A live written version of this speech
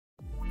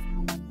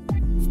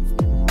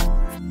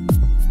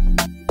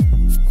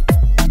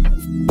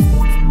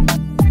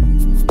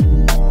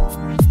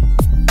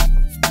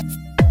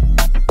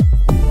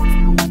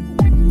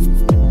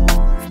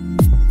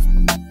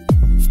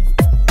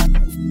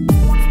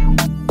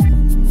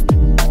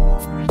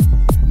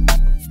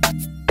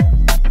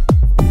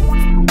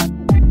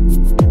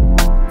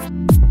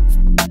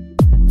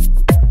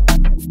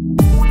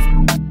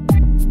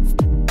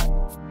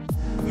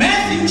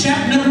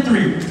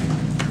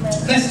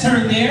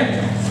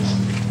there?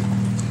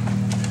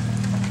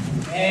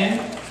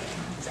 And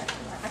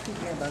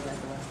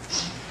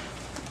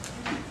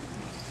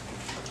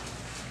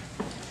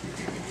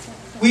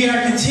we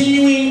are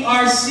continuing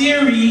our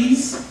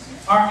series,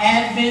 our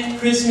Advent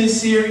Christmas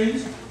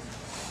series,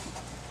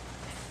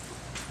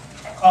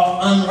 called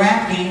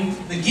Unwrapping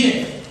the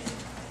Gift.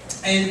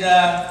 And,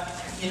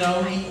 we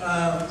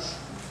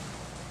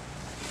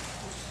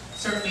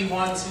certainly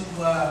want to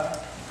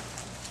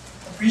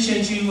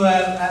appreciate you.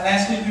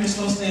 Last week we were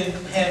supposed to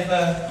have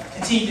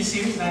continued the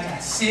series, and I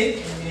got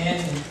sick,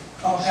 and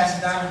called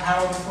Pastor Don an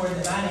hour before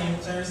the 9 a.m.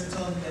 service and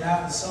told him that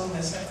I was so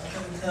messed up I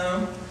couldn't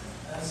come.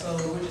 So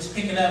we're just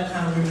picking up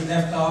kind of where we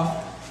left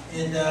off,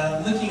 and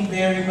looking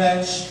very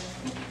much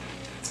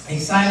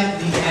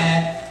excitedly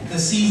at the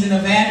season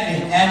of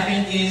Advent.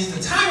 Advent is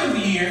the time of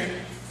the year,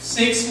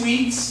 6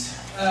 weeks,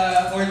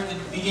 or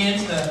it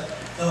begins the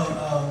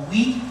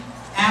week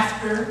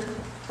after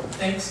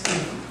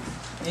Thanksgiving.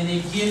 And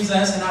it gives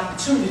us an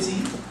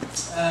opportunity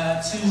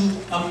to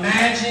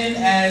imagine,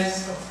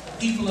 as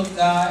people of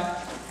God,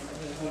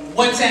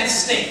 what's at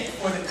stake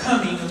for the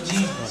coming of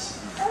Jesus.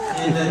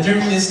 And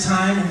during this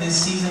time, in this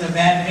season of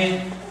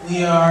Advent,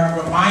 we are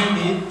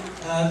reminded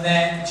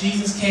that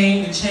Jesus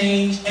came to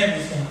change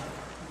everything.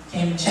 He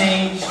came to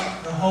change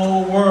the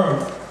whole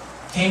world.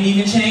 He came to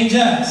even change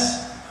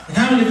us. And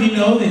how many of you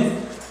know that,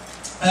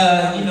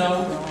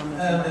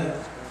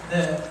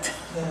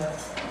 the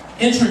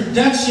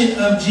introduction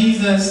of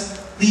Jesus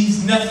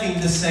leaves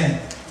nothing the same?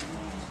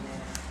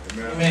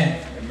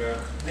 Amen. Amen.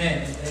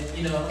 Amen. I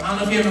don't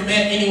know if you ever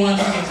met anyone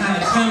who can kind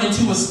of come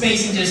into a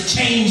space and just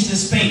change the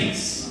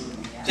space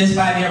just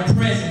by their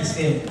presence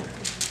there.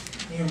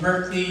 In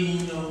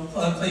Berkeley,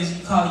 other places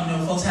you call,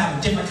 folks have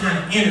a different kind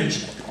of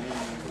energy.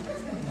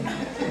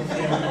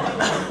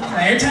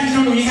 Every time you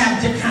come over, you have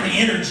a different kind of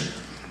energy.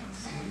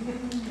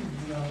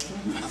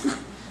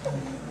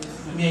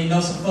 You may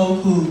know some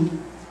folk who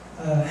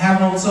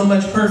have on so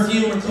much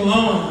perfume or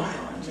cologne,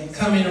 they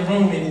come in a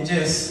room and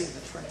just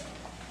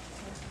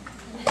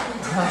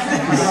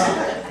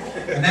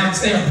announce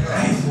their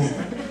arrival.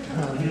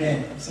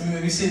 Some of you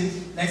may be sitting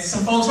next to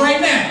some folks right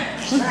now.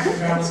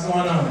 Figure out what's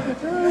going on.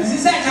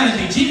 It's that kind of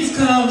thing. Jesus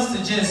comes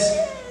to just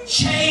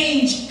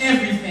change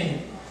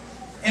everything.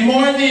 And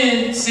more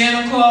than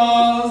Santa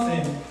Claus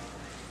and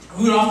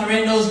Rudolph the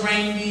Red-Nosed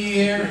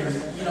Reindeer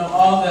and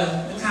all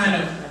the kind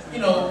of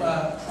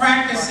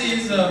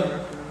practices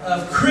of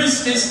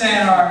Christmas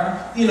that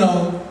are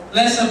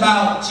less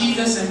about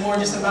Jesus and more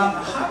just about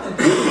the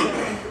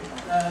holiday.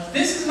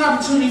 This is an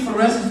opportunity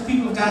for us as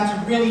people of God to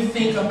really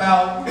think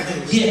about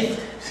the gift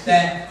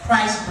that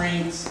Christ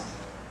brings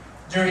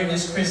during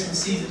this Christmas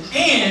season,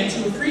 and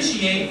to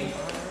appreciate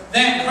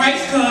that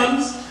Christ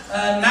comes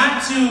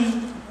not to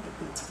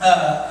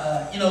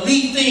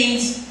leave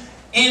things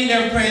in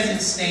their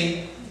present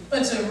state,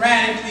 but to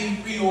radically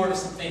reorder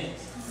some things.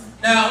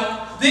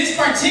 Now, this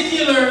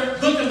particular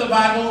book of the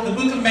Bible, the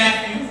book of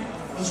Matthew,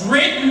 was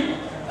written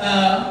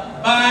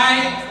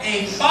by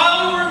a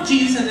follower of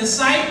Jesus, a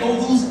disciple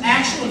whose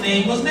actual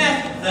name was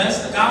Matthew.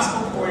 Thus, the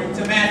gospel according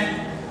to Matthew.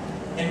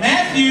 And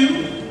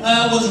Matthew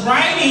was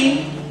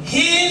writing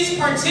his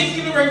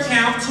particular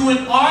account to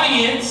an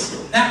audience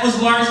that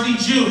was largely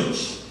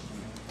Jewish.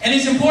 And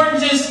it's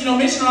important to just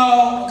mention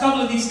a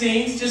couple of these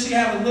things, just so you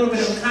have a little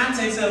bit of a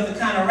context of the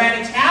kind of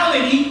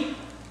radicality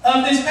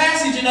of this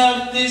passage and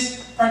of this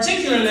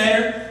particular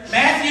letter.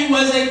 Matthew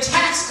was a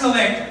tax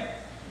collector.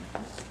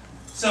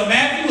 So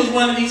Matthew was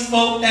one of these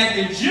folk that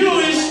the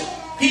Jewish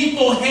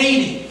people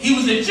hated. He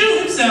was a Jew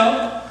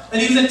himself, but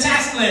he was a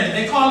tax collector.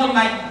 They called him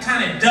like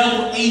kind of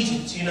double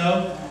agents,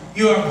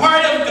 You're a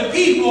part of the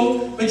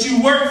people, but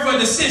you work for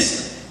the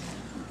system.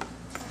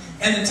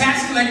 And the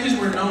tax collectors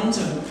were known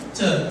to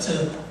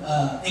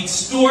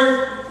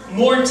extort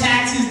more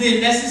taxes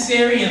than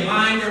necessary and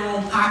line their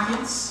own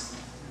pockets,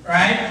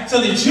 right? So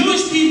the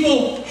Jewish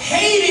people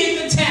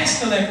hated the tax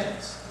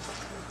collectors.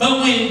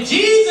 But when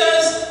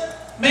Jesus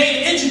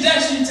made an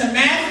introduction to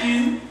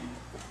Matthew,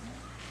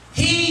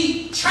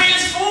 he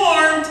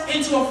transformed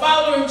into a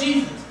follower of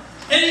Jesus.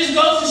 And it just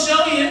goes to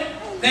show you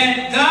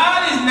that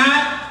God is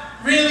not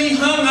really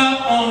hung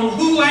up on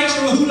who likes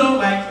you or who don't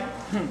like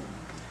you.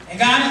 And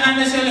God is not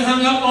necessarily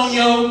hung up on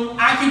your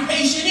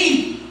occupation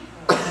either.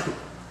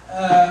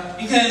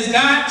 Because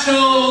God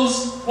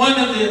chose one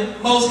of the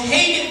most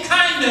hated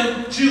kind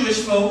of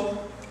Jewish folk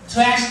to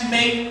actually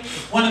make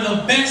one of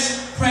the best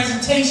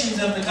presentations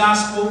of the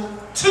gospel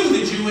to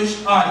the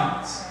Jewish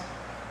audience.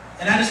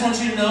 And I just want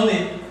you to know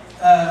that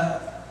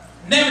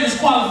never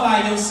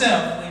disqualify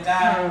yourself when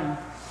God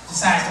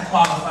decides to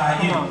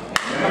qualify you.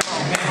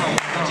 Amen.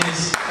 It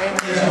just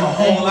gives you a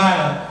whole lot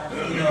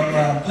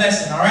of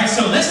blessing. All right,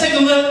 so let's take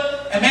a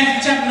look at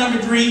Matthew chapter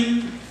number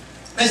 3.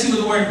 Let's see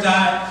what the Word of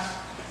God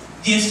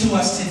gives to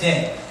us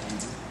today.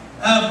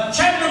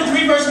 Chapter number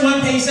 3, verse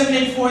 1, page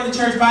 784 of the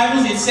church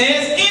Bibles. It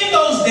says, "In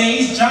those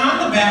days,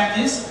 John the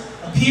Baptist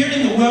appeared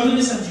in the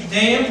wilderness of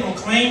Judea,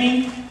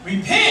 proclaiming,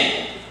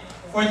 'Repent,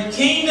 for the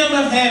kingdom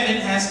of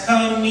heaven has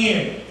come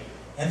near.'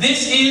 And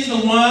this is the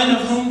one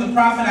of whom the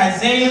prophet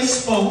Isaiah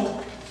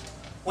spoke,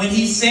 when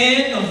he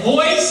said, the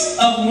voice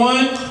of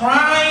one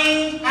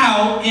crying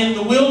out in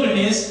the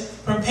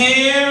wilderness,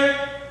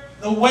 prepare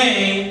the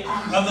way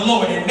of the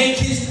Lord and make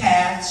his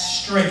path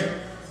straight.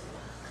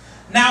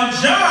 Now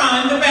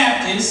John the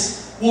Baptist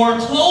wore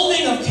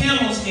clothing of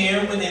camel's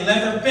hair with a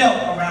leather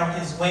belt around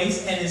his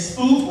waist, and his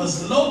food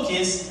was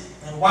locusts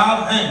and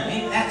wild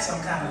honey. Ain't that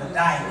some kind of a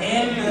diet?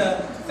 And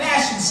a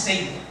fashion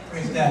statement.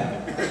 Praise God.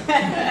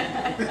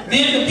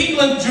 Then the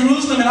people of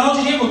Jerusalem and all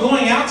Judea were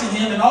going out to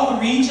him, and all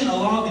the region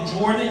along the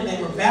Jordan.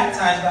 They were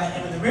baptized by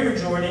him in the river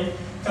Jordan,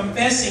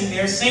 confessing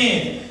their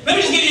sin. Let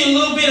me just give you a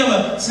little bit of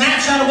a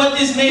snapshot of what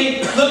this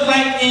may look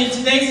like in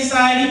today's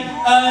society.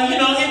 You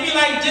know, it'd be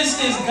like just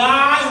this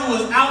guy who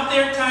was out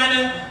there kind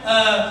of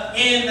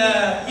in,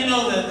 you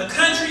know, the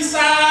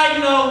countryside,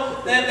 you know,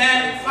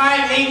 that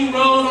 580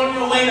 road on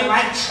your way to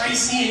like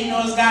Tracy, and you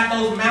know, it's got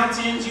those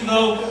mountains, you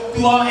go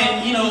through all,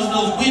 and you know,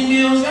 those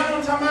windmills. Y'all know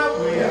what I'm talking about?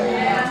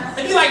 Yeah.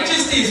 It'd be like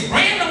just this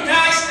random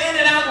guy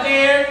standing out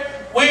there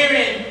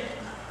wearing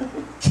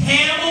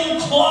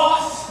camel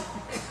cloth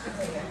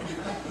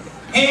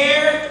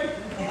hair,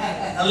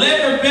 a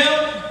leather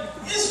belt.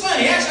 It's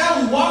funny, actually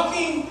I was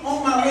walking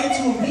on my way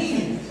to a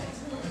meeting,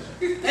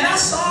 and I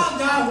saw a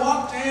guy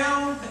walk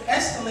down the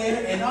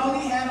escalator, and all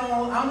he had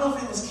on, I don't know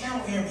if it was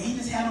camel hair, but he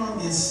just had on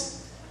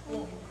this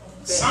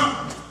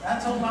something. I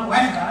told my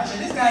wife about it. I said,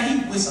 this guy,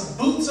 he with some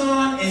boots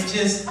on and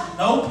just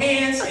no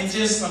pants and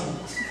just some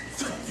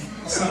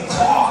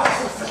cloth.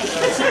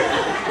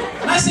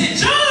 And I said,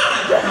 John!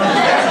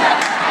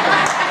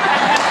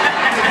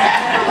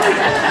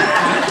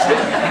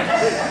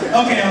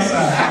 Okay, I'm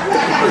sorry.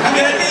 I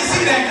mean, I didn't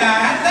see that guy.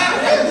 I thought,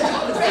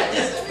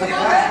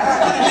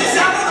 this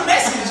out on the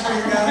message for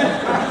you guys.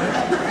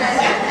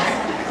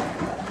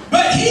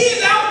 But he's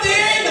out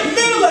there in the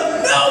middle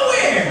of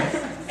nowhere,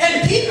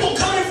 and people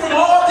coming from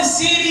all the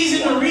cities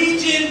in the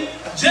region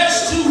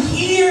just to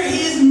hear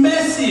his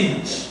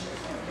message.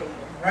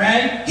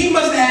 Right? He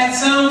must have had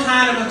some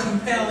kind of a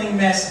compelling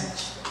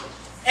message.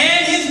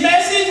 And his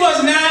message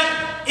was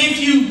not, if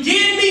you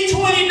give me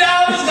 $20,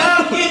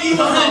 I'll give you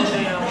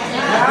 $100.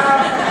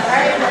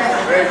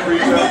 It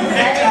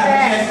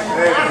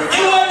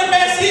wasn't a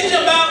message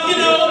about, you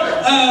know,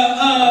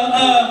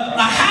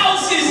 a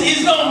house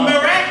is going to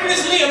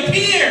miraculously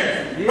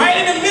appear right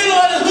in the middle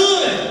of the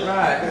hood.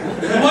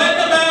 It wasn't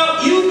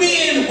about you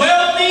being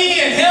wealthy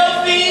and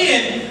healthy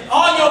and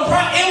all your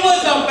problems. It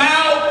was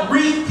about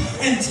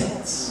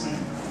repentance.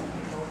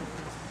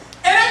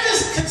 And I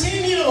just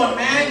continue to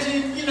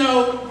imagine, you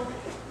know,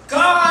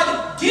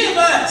 God, give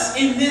us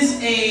in this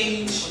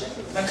age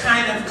the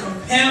kind of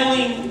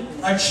compelling,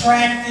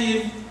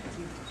 attractive,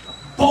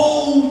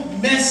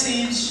 bold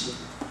message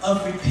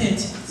of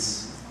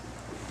repentance.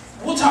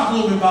 We'll talk a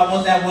little bit about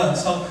what that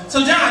was. So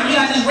John, you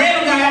got this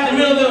random guy out in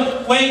the middle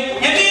of the way.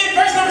 And then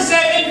verse number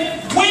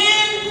 7,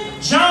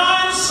 when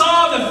John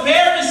saw the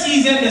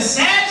Pharisees and the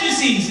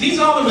Sadducees, these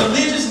are the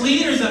religious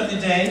leaders of the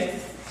day,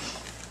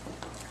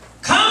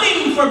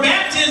 coming for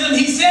baptism,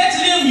 he said to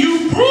them,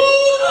 you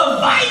brood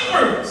of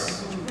vipers.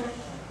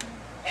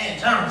 And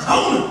John was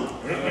on them.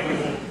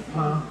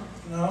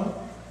 You know?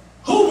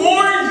 Who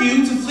warned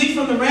you to flee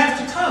from the wrath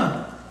to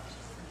come?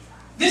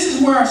 This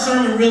is where our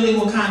sermon really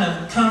will kind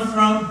of come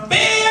from.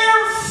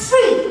 Bear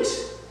fruit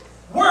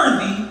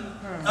worthy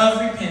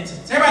of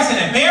repentance. Everybody say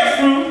that. Bear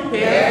fruit,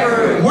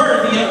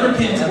 worthy of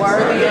repentance.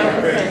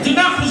 Do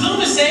not presume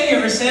to say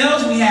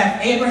yourselves, we have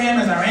Abraham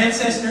as our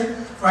ancestor.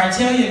 For I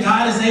tell you,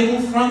 God is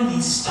able from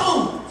these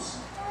stones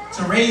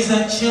to raise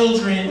up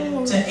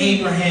children to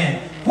Abraham.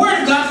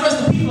 Word of God for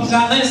us, the people of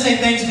God. Let us say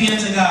thanks be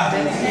unto God.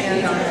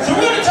 So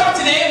we're going to talk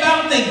today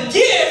about the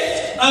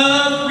gift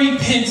of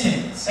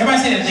repentance.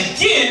 Everybody say that. The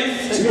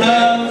gift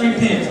of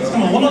repentance.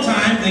 Come on, one more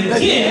time. The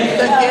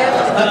gift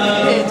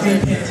of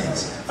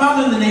repentance.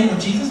 Father, in the name of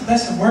Jesus,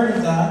 bless the word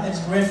of God that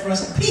is read for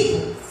us, the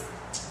people.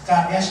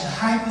 God, we ask you to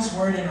hide this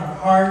word in our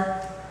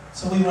heart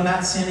so we will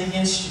not sin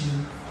against you.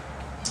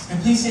 And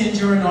please send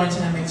your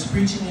anointing that makes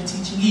preaching and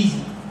teaching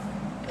easy.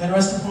 Let it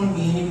rest upon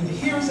me and even the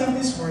hearers of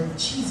this word. In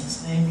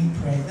Jesus' name we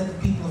pray. Let the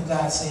people of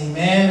God say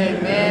amen.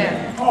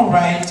 Amen. All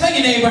right. Tell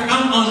your neighbor,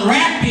 I'm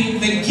unwrapping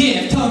the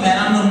gift. Tell them that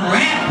I'm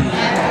unwrapping.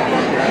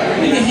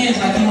 Put your hands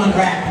like you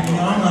unwrapping. You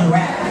know, I'm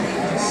unwrapping.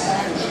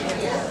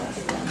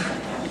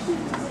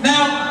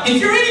 Now,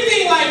 if you're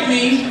anything like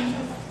me,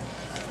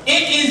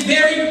 it is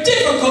very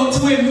difficult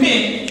to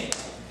admit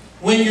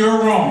when you're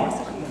wrong.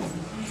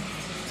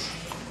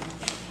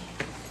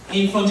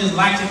 Any folks just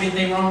like to admit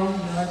they're wrong? You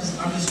know,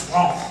 I'm just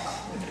wrong.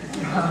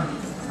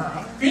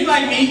 If you're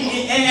like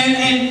me,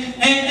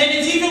 and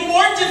it's even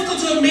more difficult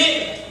to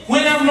admit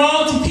when I'm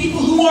wrong to people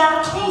who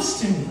are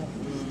close to me.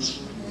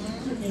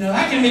 You know,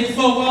 I can admit to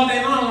folk all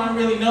day long, I don't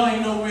really know,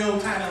 ain't no real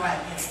kind of like,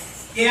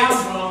 yeah, I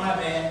was wrong, my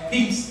bad,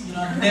 peace, you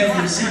know, I'll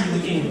never see you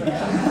again.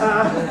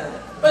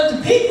 But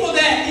the people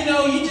that, you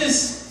know, you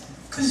just,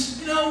 because,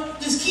 you know,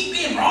 just keep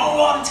being wrong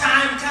all the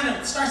time, kind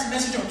of starts to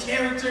mess with your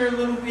character a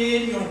little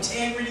bit, your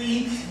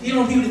integrity. You don't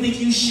want people to think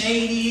you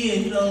shady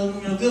and, you know,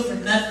 good for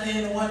nothing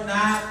and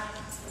whatnot.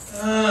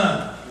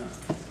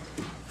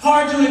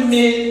 Hard to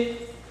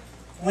admit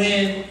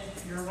when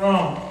you're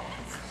wrong.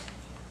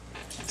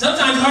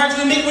 Sometimes it's hard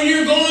to admit when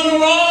you're going the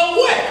wrong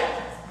way.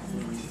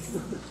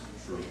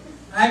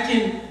 I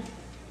can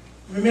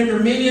remember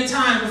many a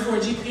time before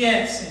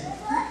GPS and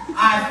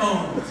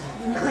iPhones,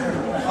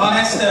 all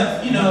that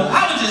stuff. You know,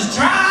 I would just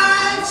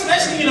drive,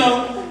 especially, you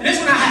know, and this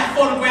when I had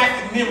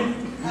photographic memory.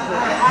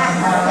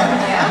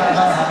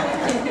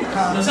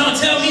 Someone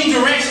tell me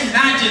directions, and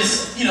I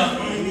just, you know,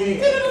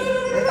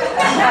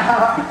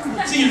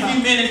 see in a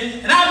few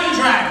minutes, and I'll be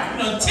driving.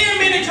 You know,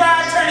 10-minute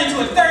drive turned into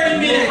a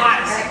 30-minute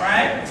heist,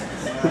 right?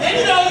 And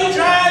you know, you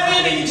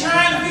driving and you're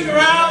trying to figure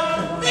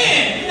out,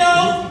 man, you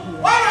know,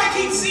 why do I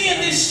keep seeing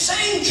this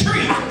same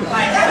tree?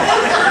 Like,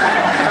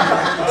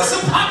 it's a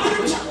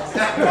popular tree.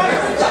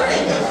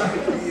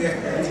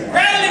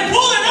 Rather than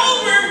pulling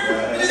over,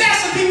 just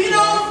asking people, you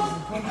know,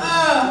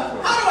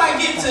 how do I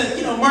get to,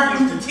 you know,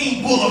 Martin Luther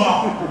King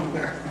Boulevard?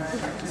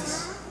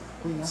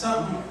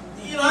 Something,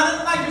 you know, I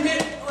don't like to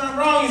admit when I'm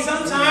wrong, and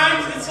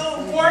sometimes it's so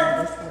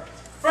important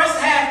for us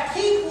to have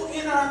people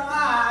in our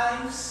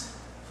lives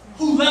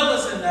who love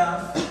us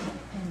enough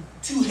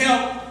to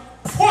help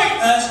point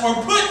us or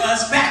put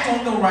us back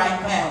on the right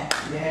path.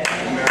 Yeah.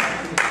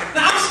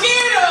 Now, I'm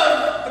scared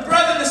of the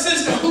brother and the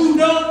sister who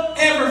don't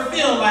ever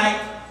feel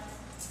like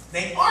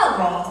they are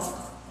wrong,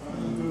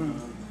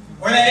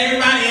 or that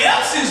everybody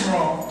else is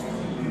wrong,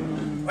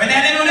 or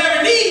that they don't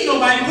ever need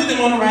nobody to put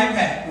them on the right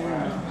path.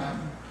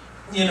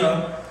 You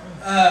know,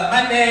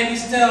 my dad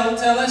used to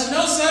tell us, you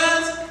know,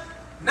 sons,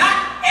 not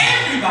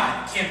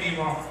everybody can be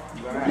wrong.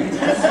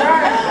 That's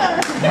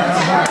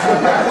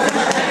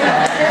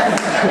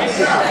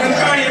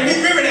right.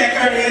 Remember that,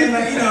 Cardi?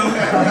 Like, you know,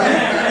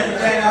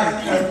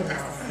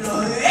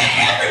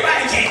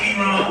 everybody can't be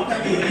wrong. I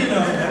mean, you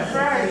know,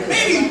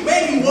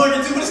 maybe one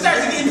or two, but it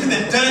starts to get into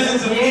the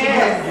dozens of people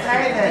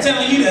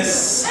telling you the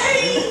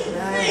same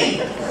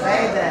thing.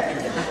 Say that.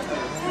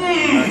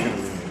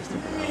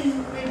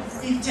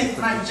 Maybe take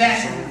Michael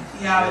Jackson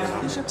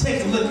theology,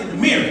 take a look in the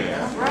mirror.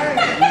 That's right.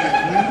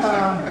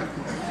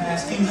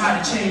 Ask you how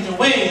to change your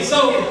ways.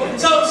 So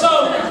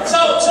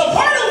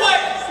part of what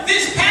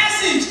this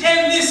passage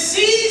and this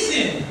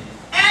season,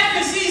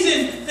 Advent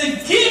season, the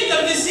gift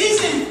of this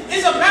season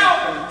is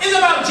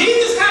about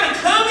Jesus kind of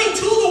coming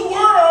to the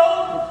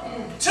world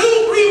to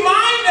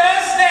remind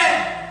us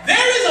that there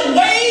is a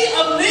way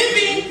of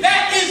living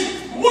that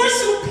is more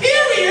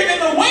superior than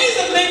the ways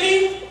of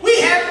living we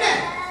have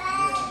now.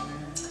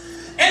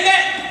 And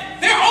that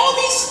there are all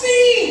these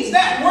things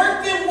that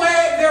work their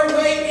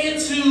way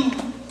into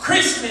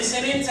Christmas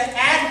and into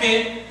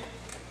Advent,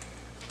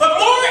 but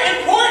more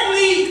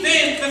importantly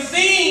than the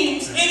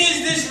things, it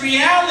is this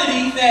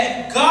reality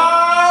that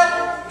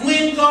God,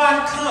 when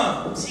God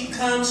comes, He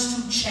comes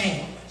to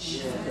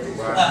change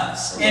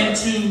us and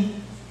to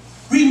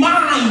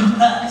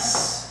remind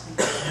us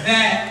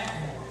that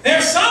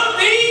there's some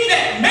things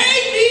that may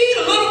need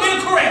a little bit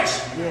of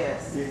correction.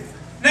 Yes.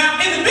 Now,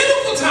 in the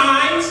biblical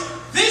times,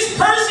 this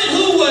person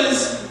who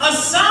was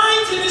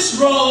assigned to this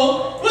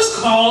role was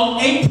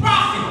called a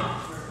prophet.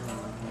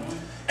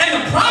 And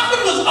the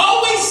prophet was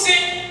always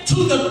sent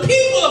to the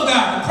people of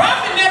God. The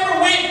prophet never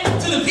went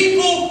to the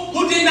people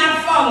who did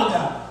not follow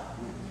God.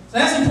 So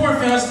that's important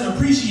for us to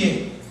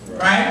appreciate,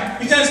 right?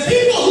 Because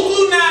people who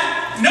do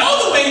not know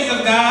the ways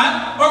of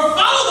God or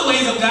follow the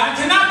ways of God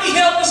cannot be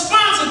held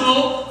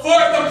responsible for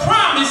the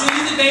promises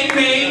that they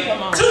made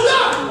to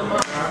God.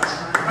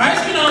 Right?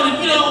 So,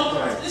 you know,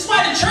 that's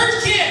why the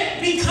church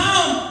can't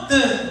become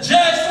the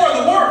judge for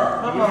the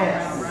world.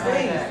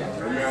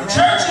 The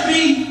church should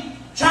be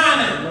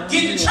trying to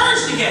get the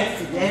church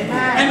together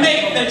and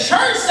make the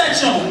church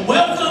such a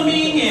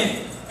welcoming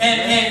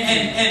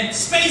and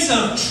space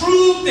of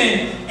truth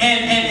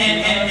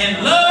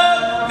and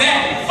love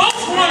that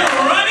folks want to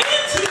run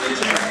into the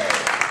church.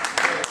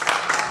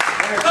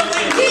 But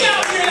when we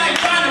out here like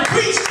trying to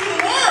preach to the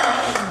world,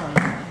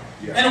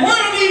 and the world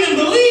don't even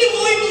believe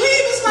what we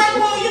believe, it's like,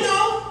 well, you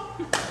know,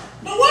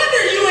 no wonder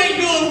you ain't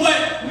doing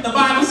what the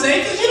Bible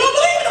says because you don't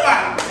believe in the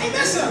Bible. Ain't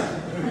that something?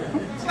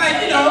 It's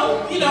like,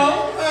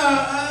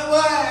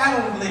 well, I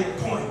don't believe the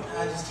point. I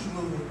just keep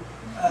moving.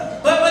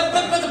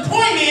 But the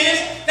point is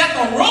that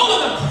the role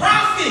of the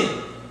prophet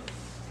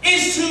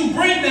is to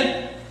bring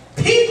the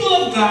people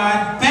of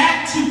God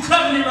back to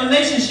covenant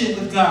relationship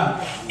with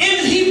God.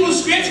 In the Hebrew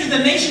scriptures, the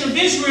nation of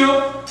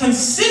Israel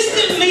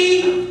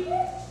consistently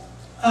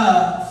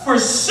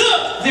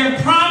forsook their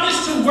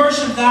promise to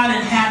worship God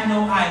and have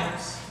no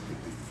idols.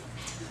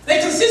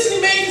 They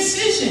consistently made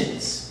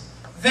decisions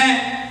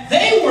that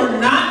they were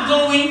not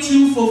going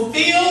to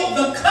fulfill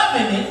the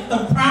covenant,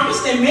 the promise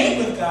they made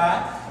with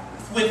God,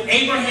 with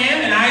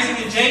Abraham and Isaac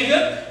and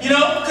Jacob, you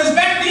know, because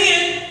back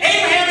then,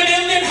 Abraham and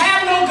them didn't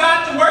have no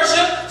God to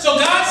worship, so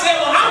God said,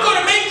 well, I'm going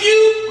to make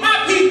you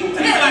my people.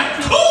 And they were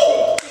like,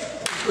 cool!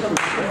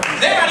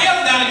 Everybody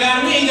else got a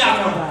God, and we ain't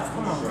got one.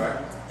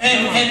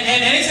 And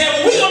they said,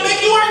 well, we're going to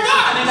make you our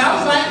God. And I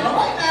was like, all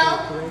right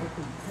now,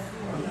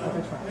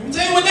 let me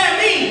tell you what that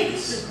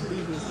means.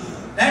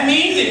 That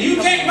means that you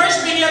can't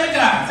worship any other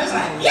gods. It's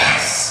like,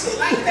 yes, we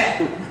like that.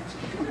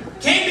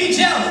 Can't be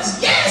jealous.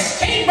 Yes,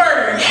 can't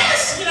murder.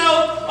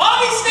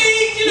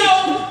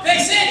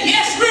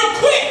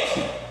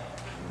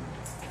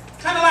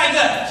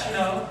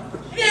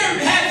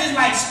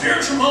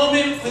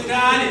 with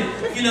God, and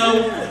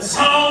the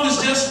song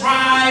was just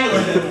right,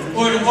 or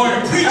the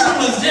preacher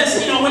was just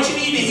what you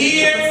need to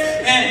hear,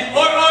 and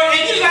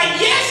you're like,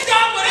 yes,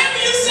 God, whatever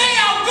you say,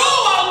 I'll go,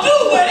 I'll do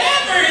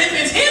whatever. If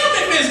it's him,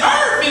 if it's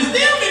her, if it's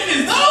them, if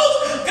it's those,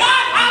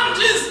 God, I'm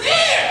just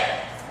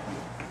there.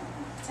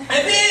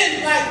 And then,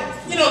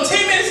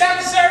 10 minutes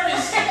after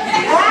service,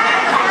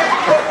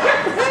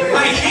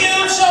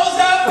 him shows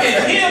up,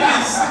 and him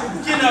is,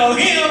 him, and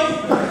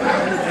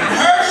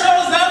her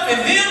shows up, and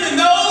them and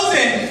those,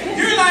 and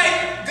you're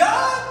like,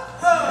 God,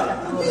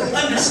 you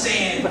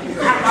understand. Or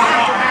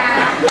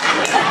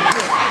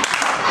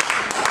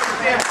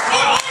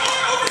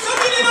for some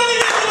people,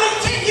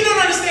 you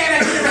don't understand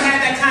that you never had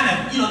that kind of,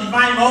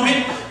 divine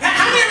moment.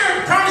 How many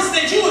ever promised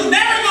that you was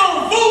never going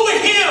to fool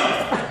with him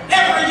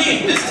ever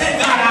again? Just take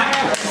God out.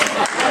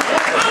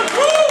 I'm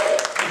through.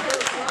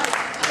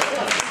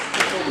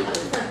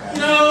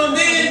 And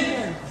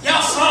then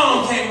y'all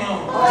song came on.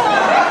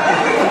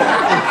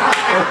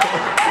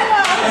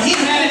 And he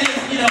had his,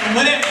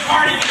 whatever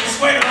cardigan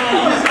sweater on. He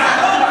was like,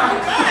 oh my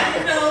God,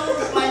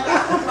 it's like,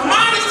 my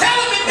mom is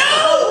telling me no.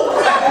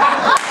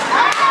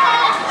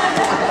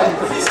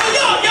 So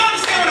y'all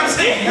understand what I'm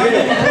saying?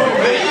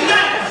 You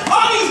got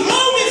all these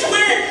moments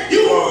where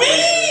you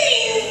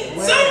mean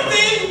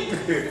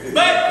something,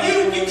 but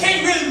you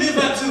can't really live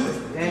up to it.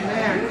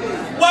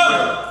 Amen.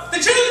 Well, the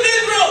children of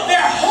Israel,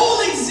 their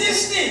whole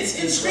existence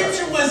in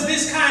Scripture was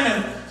this kind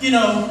of,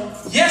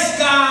 yes,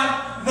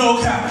 God,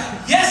 no God.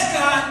 Yes,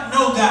 God,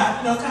 no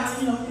God. That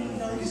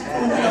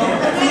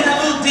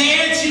little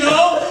dance, and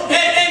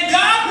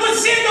God would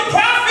send the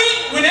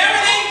prophet whenever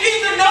they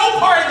did the no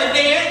part of the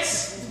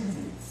dance.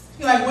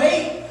 You're like,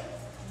 wait,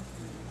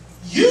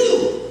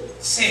 you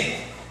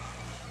said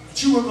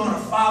that you were going to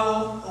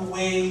follow the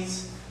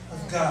ways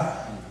of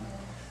God.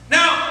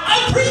 Now,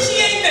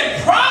 appreciate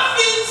that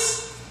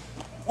prophets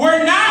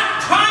were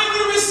not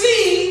kindly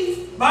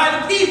received by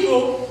the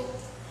people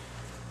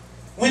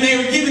when they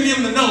were giving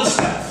them the no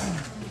stuff.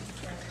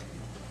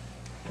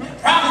 And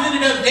prophets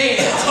ended up dead,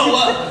 toe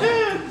up.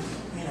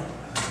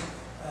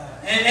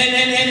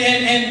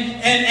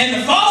 And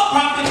the false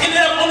prophet ended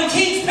up on the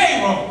king's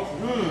payroll.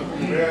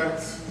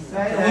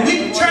 When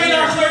we train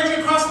our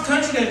clergy across the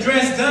country to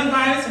address gun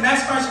violence and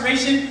mass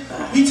incarceration,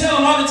 we tell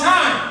them all the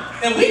time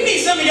that we need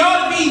some of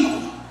y'all to be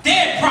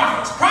dead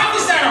prophets.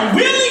 Prophets that are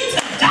willing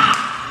to die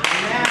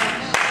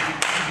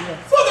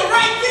for the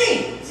right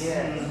things.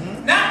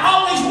 Not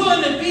always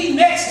willing to be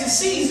next to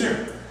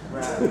Caesar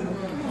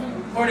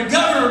or the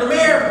governor or the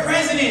mayor or the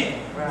president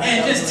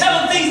and just tell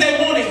them things they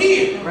want to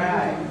hear.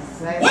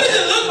 What does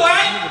it look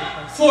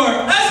like for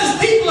us as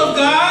people of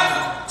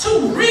God to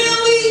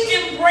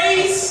really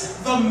embrace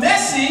the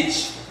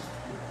message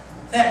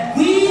that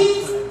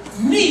we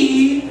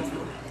need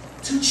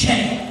to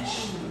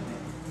change?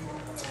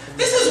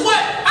 This is what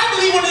I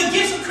believe one of the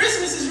gifts of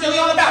Christmas is really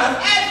all about, of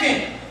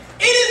Advent.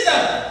 It is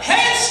a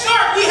head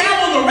start we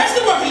have on the rest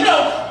of the world.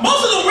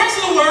 Most of the rest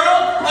of the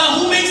world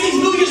who makes these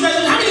New Year's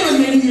resolutions, how many of us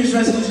made New Year's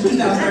resolutions in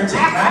 2013,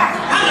 right?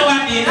 I know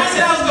I did. I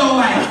said I was going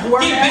to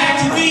get back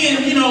to being,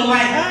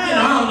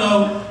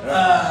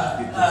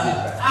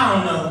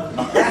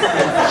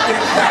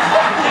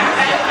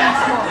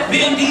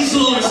 Vin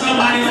Diesel or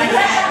somebody like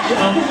that, it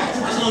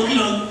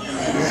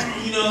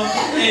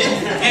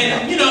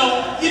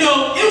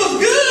was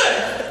good.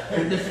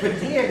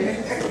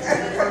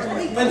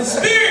 But the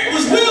spirit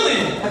was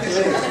willing.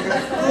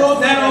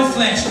 Oh, that old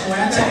flesh, boy,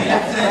 I tell you,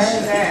 that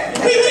flesh.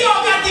 We all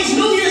got these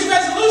New Year's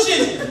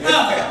resolutions.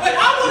 But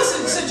I want to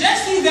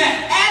suggest to you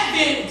that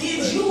Advent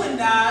gives you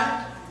and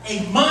I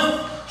a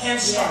month head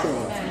start.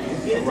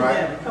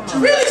 To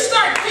really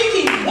start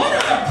thinking, what are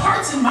the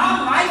parts in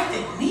my life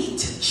that need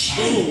to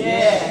change?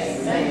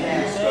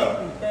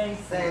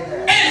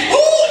 And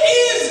who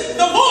is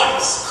the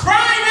voice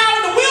crying out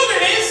in the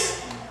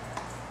wilderness,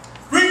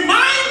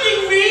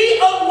 reminding me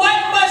of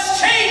what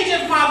must change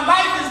if my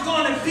life is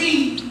going to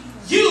be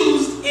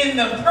used in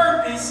the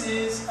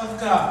purposes of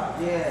God?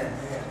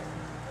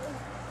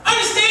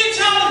 Understand,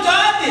 child of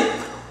God, that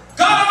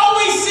God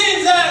always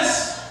sends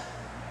us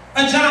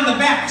a John the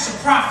Baptist, a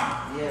prophet.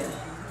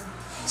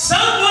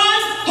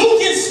 Someone who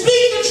can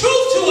speak the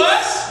truth to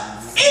us,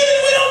 even if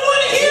we don't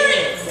want to hear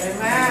it.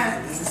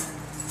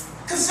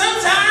 Because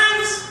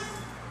sometimes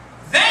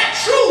that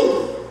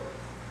truth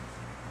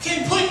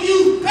can put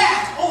you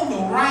back on the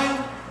right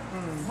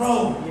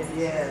road.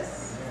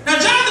 Now,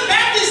 John the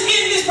Baptist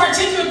in this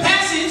particular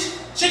passage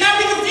should not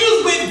be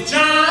confused with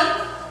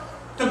John,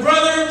 the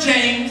brother of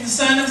James, the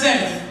son of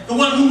Zebedee, the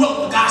one who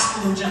wrote the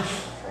Gospel of John.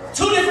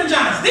 Two different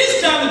Johns. This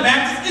John the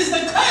Baptist is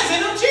the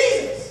cousin of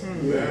Jesus.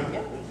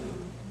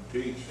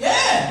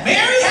 Yeah,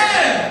 Mary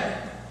had an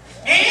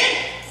aunt,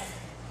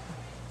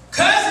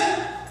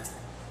 cousin,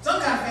 some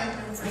kind of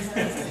family,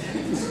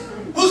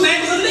 whose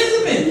name was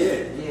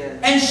Elizabeth.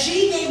 And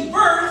she gave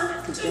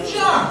birth to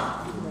John.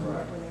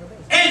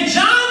 And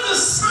John's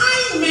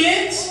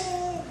assignment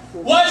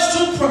was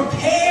to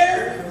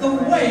prepare the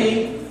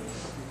way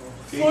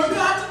for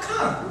God to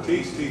come.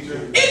 Teach,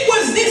 teacher. It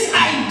was this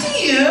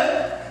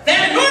idea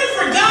that in order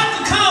for God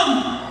to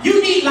come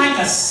you need like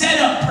a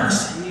setup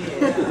person.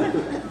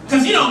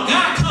 Because, you know,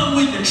 God come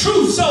with the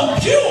truth so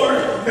pure,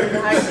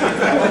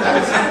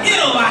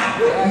 it'll like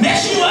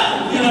mess you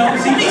up, you know.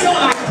 So you need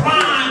someone like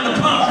prime the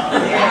pump.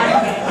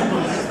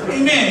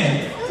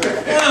 Amen.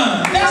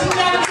 That's what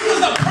God did. He was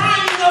the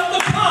priming of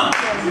the pump.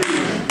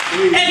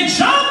 And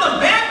John the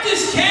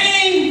Baptist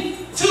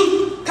came to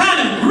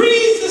kind of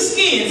grease the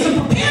skin, to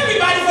prepare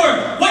everybody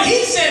for what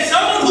he said,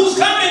 someone who's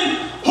coming,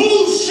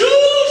 whose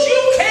shoes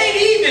you can't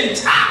even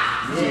tie.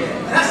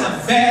 That's a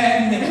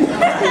bad name.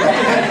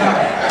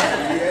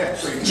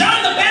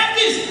 John the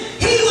Baptist,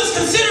 he was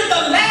considered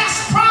the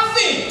last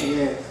prophet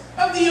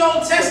of the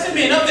Old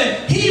Testament, of the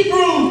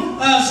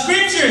Hebrew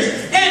scriptures.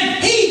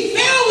 And he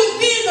fell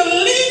within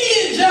the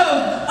lineage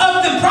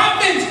of the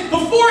prophets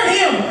before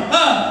him.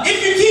 If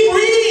you keep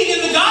reading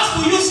in the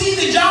gospel, you'll see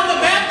that John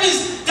the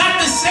Baptist got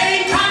the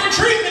same kind of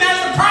treatment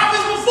as the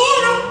prophets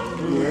before him.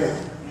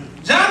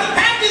 John the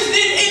Baptist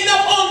didn't end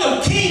up on the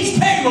king's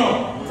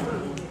payroll.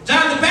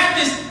 John the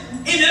Baptist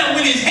ended up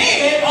with his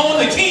head on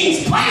the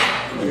king's plaque.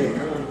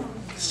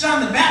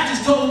 John the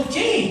Baptist told the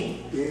king,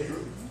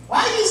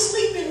 why are you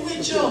sleeping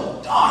with your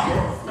daughter?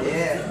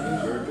 And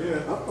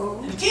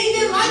the king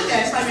didn't like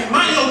that. It's like,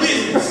 mind your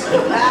business.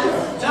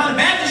 John the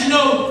Baptist, you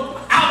know,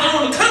 out there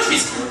on the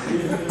countryside,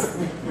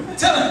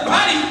 telling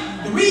everybody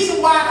the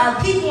reason why our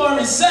people are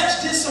in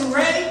such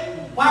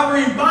disarray, why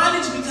we're in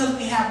bondage, because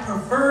we have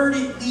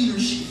perverted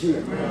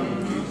leadership.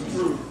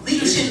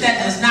 Leadership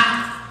that does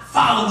not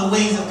follow the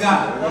ways of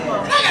God.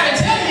 And I gotta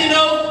tell you, you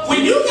know,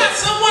 when you got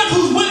someone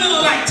who's willing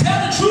to like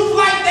tell the truth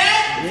like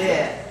that,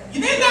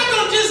 they're not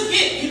gonna just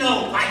get, you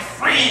know, like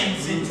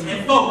friends and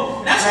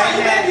folk. That's why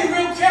you gotta be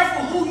real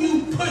careful who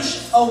you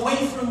push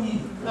away from you,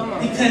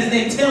 because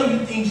they tell you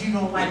things you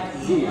don't like to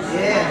hear.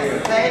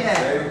 Say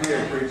that.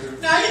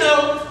 Now, you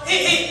know,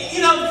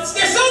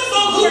 there's some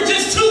folk who are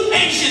just too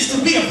anxious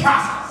to be a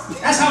prophet.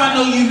 That's how I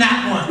know you're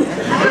not one.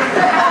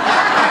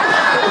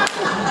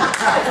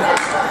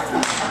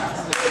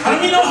 I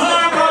don't mean no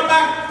harm about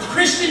my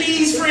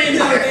Christianese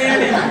friends out there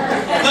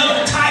that love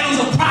the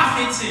titles of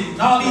prophets and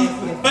all these.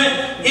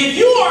 But if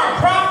you are a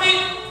prophet,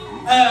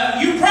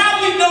 you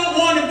probably don't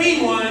want to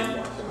be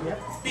one,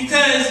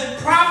 because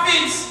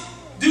prophets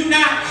do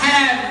not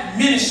have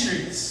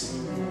ministries.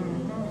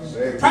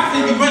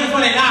 Prophets be running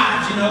for their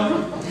lives, you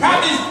know.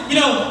 Prophets, you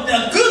know,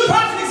 a good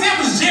prophet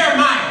example is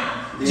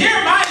Jeremiah.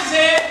 Jeremiah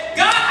said,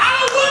 God, I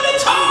don't want to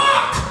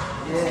talk.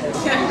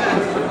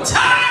 I'm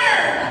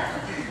tired.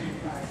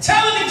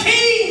 Telling the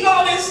king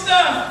all this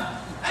stuff.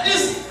 I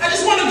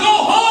just want to go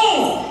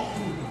home.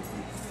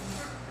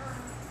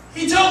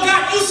 He told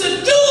God, you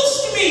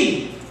seduced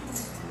me.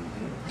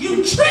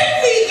 You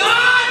tricked me,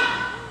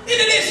 God,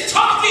 into this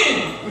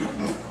talking.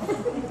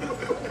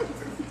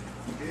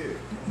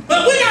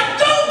 But when I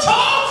don't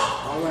talk,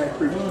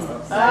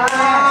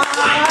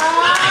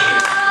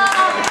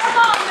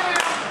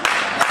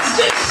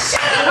 just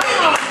shut up in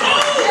my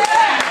phone.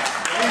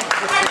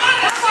 I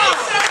gotta say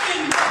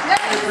something,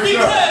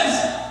 because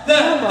the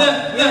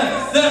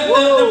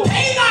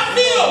pain I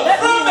feel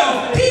from the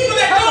people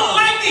that don't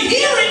like to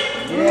hear it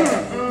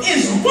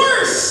is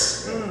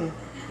worse.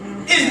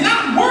 It's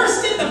not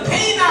worse than the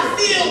pain I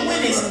feel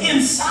when it's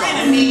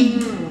inside of me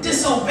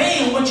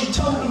disobeying what you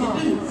told me to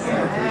do.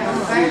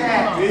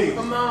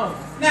 Come on.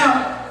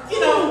 Now, you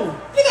know,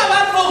 you got a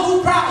lot of folk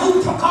who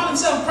call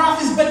themselves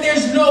prophets, but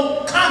there's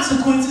no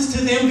consequences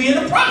to them being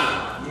a prophet.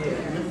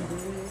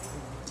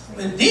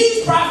 But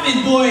these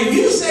prophets, boy, if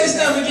you say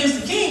stuff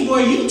against the king,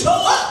 boy, you toe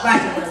up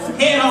like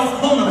head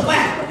on the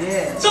plaque.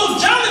 So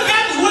John the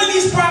Baptist is one of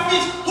these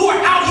prophets who are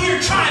out here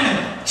trying to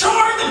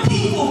charge the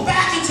people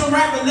back into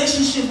right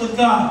relationship with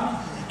God.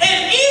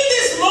 And in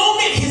this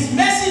moment, his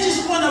message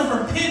is one of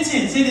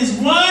repentance. It is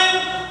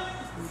one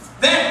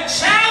that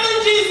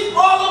challenges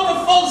all of the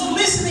folks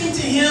listening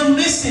to him.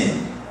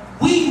 Listen,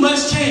 we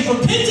must change.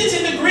 Repentance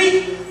in the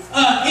Greek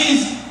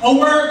is a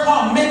word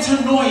called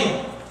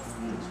metanoia.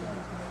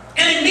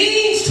 And it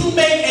means to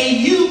make a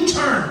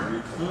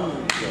U-turn.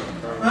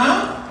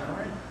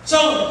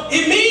 So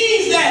it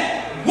means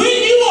that when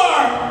you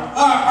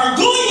are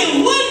going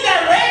in one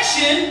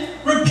direction,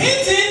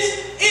 repentance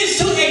is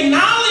to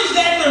acknowledge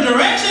that the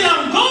direction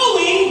I'm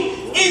going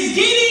is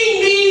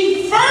getting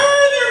me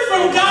further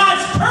from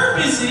God's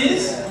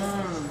purposes.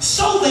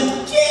 So the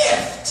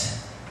gift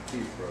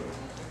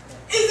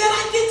is that I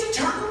get to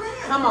turn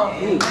around. Come on.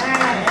 And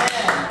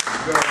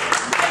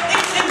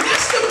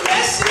that's the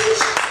message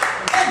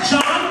that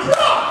John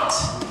brought.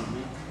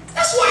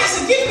 That's why it's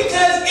a gift,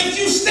 because if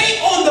you stay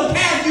on the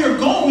path you're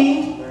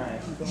going,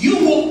 you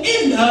will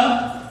end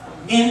up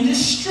in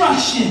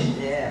destruction.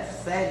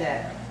 Yes, say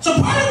that. So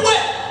part of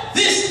what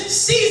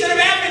this season of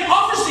Advent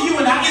offers to you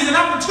and I is an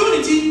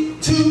opportunity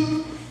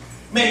to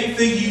make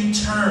the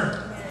U-turn.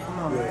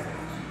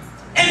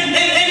 And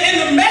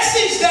the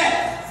message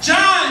that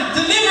John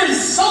delivers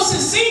so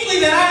succinctly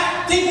that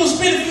I think we'll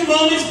spend a few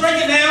moments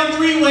breaking down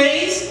 3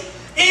 ways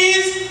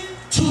is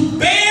to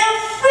bear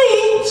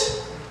fruit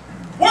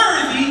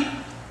worthy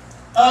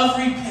of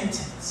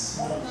repentance.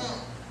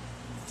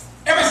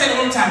 Everybody say it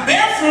one more time.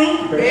 Bear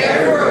fruit.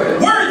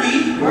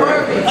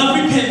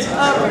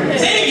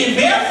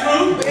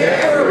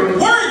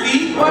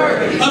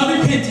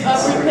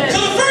 repentance.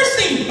 So the first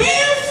thing,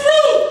 bear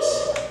fruit.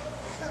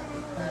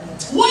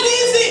 What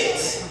is it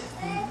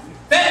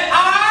that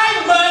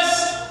I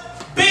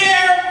must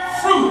bear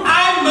fruit?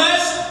 I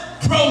must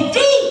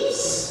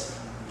produce.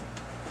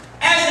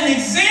 As an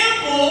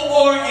example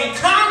or a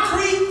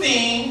concrete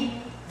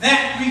thing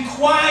that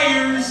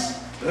requires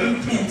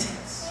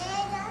repentance.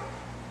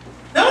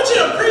 Now I want you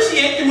to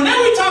appreciate that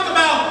whenever we talk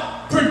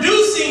about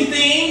producing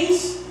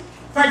things,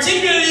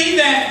 particularly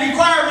that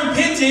require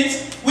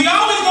repentance, we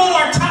always go to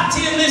our top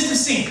 10 list of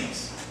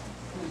sins.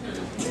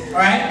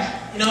 Alright?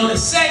 You know, the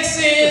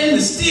sexing,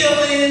 the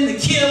stealing, the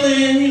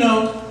killing, you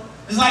know.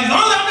 It's like, as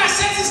long as I'm not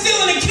sexing,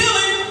 stealing, and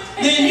killing,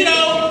 then, you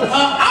know,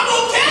 I'm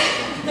okay.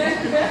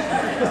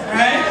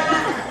 Right?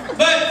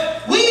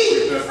 But we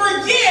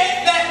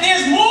forget that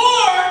there's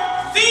more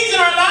things in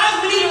our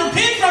lives we need to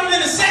repent from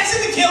than the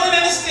sexing, the killing,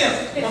 and the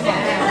stealing.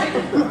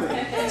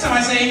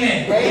 Somebody say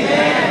amen.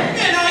 Amen.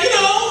 And, you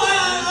know,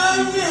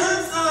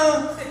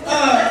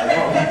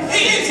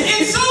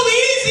 it's so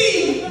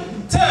easy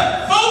to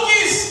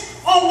focus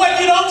on what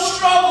you don't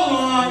struggle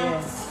on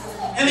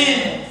and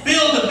then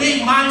build a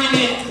big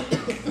monument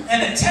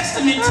and a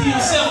testament to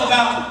yourself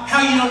about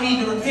how you don't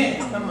need to repent.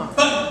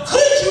 But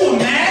could you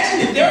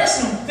imagine that there are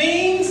some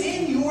things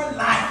in your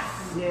life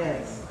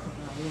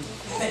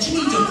that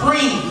you need to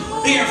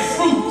bear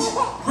fruit,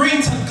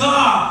 bring to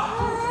God.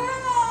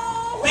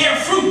 Bear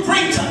fruit,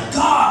 bring to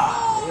God.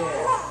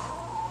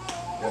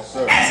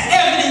 As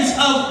evidence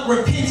of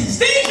repentance.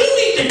 Things you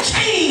need to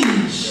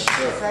change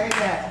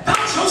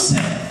about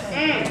yourself.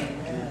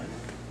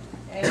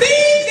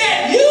 Things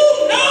that you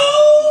know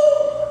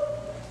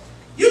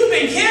you've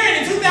been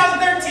carrying in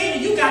 2013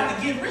 and you got to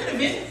get rid of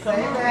it.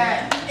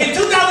 In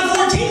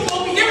 2014, it's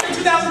going to be different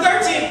in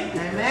 2013.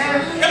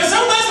 And for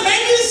some of us,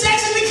 maybe the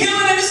sex and the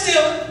killing and the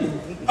stealing.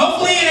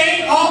 Hopefully it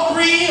ain't all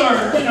three or,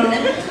 you know.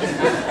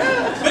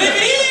 But if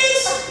it is,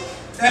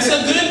 that's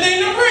a good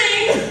thing to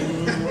bring.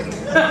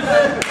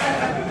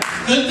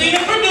 Good thing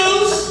to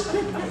produce.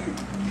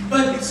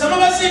 But some of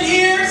us in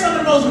here, some of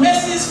the most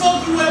messiest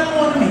folk you ever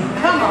want to meet.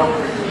 Come on.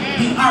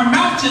 Our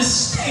mouth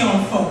just stay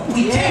on folk.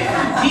 We can't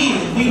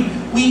forgive.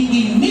 We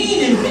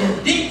mean and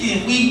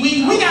vindictive.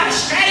 We got a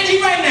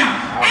strategy right now.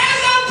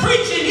 As I'm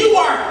preaching, you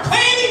are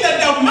planning the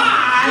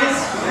demise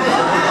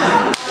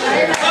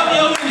of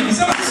your enemy.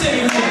 Somebody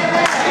say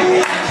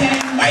amen. I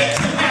can't wait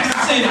till Pastor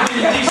say the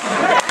benediction.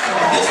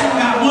 This one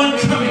got one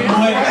coming,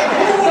 boy.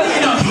 You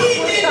know,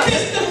 he did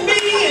this to me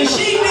and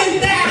she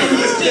did that and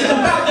he's just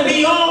about to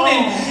be on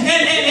and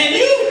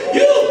you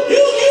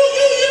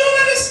don't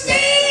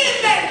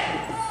understand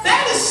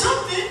that is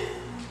something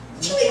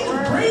that you need to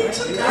bring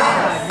to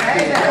God.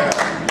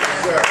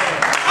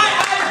 I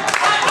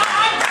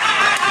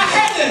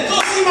had to go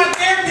see my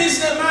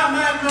therapist,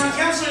 my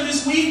counselor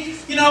this week.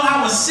 You know,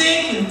 I was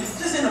sick and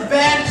just in a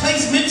bad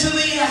place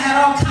mentally. I had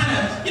all kind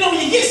of, you know,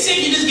 when you get sick,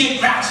 you just get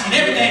grouchy and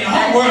everything. The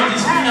whole world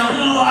just, you know,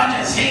 oh, I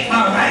just hate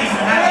my life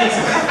and I just,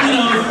 you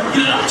know,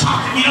 don't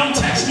talk to me, don't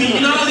touch me,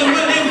 you know, I was in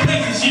one of them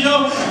places, you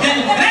know.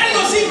 And I had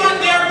to go see my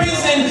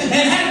therapist and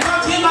had to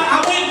talk to him. I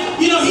went,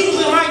 you know, he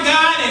was my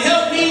God and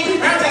helped me.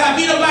 After I got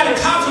beat up by the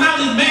cops when I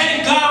was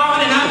mad at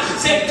God and I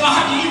said, God,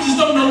 you just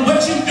don't know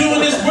what you do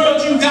in this world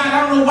you got.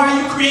 I don't know why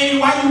you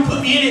created, why you put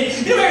me in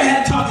it. You ever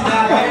had to talk to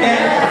God like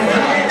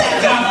that?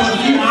 Thank God for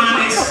you,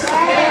 honest.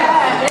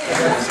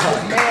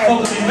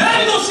 But I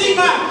had to go see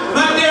my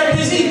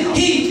therapist. He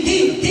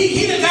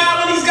the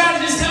guy when he's got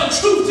to just tell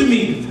truth to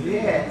me.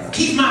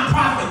 He's my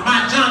prophet,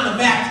 my John the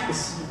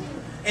Baptist.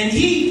 And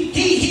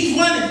he's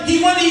one of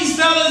these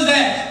fellas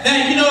that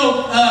you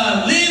know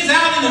lives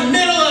out in the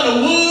middle of the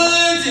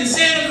woods in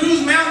Santa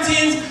Cruz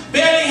Mountains,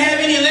 barely have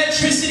any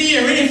electricity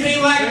or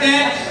anything like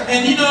that.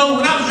 And you know,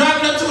 when I was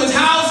driving up to his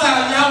house,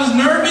 I was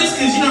nervous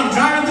because you know I'm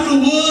driving through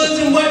the woods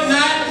and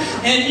whatnot.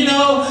 And you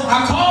know,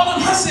 I called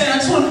him. I said,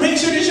 I just want to make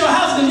sure this is your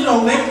house because you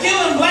know they're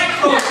killing black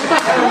folks.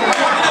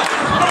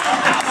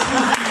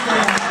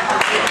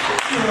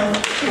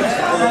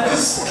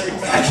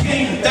 I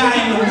can't die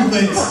in the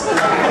woods.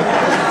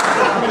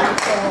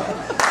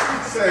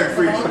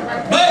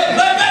 But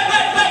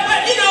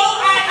you know,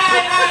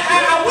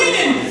 I went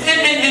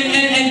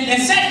and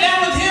sat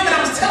down with him and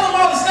I was telling him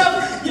all the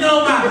stuff. You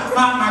know,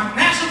 my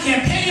national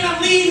campaign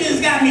I'm leading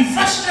has got me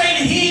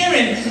frustrated here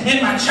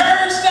and my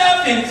church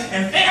stuff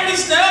and family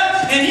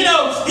stuff. And you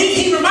know,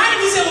 he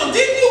reminded me, he said, well,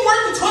 didn't you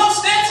work the 12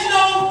 steps, you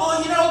know,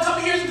 a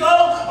couple years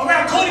ago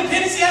around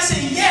codependency? I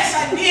said, yes,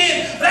 I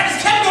did, but I just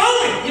kept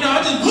going. You know,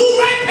 I just blew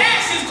right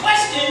past his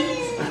question.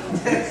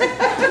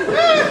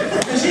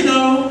 Because, you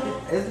know,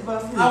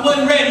 I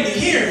wasn't ready to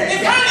hear it.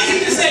 And finally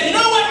he just said, you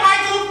know what,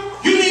 Michael?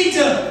 You need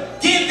to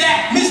give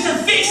that Mr.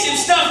 Fix-It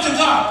stuff to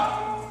God.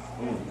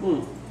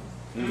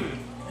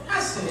 I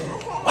said,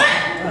 what?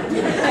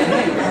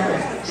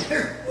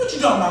 What you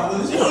talking about,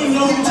 Willis? You don't even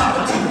know who you're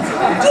talking to.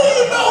 Do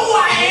you know who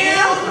I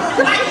am?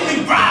 Michael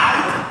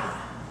McBride.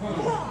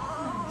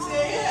 He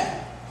said,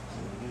 yeah.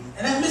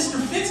 And that Mr.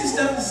 Fix-It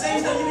stuff, the same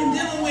stuff you've been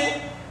dealing with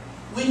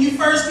when you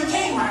first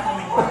became Michael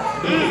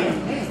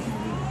McBride.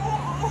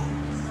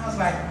 I was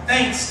like,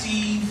 thanks,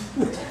 Steve. leave.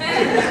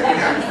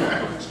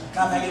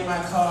 Got back in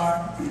my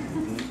car.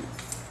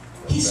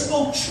 He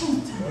spoke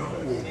truth to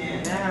me.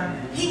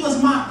 He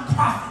was my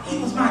prophet. He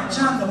was my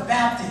John the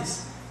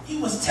Baptist. He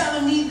was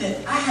telling me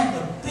that I had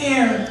to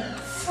bear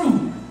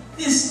fruit.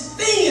 This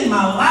thing in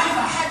my life,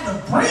 I had to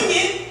bring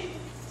it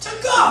to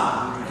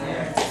God.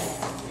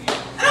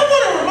 And I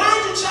want to remind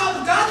you, child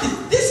of God,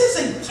 that this is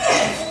a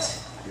gift.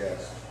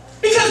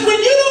 Because when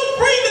you don't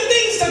bring the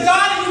things to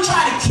God and you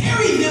try to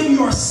carry them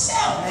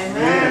yourself,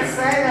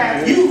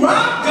 you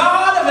rob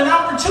God of an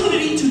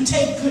opportunity to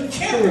take good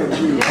care of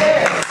you.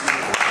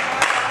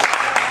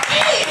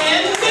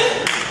 And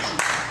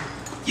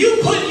you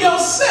put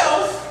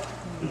yourself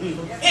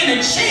in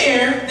a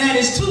chair that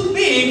is too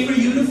big for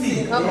you to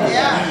fit. I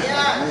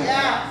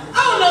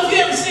don't know if you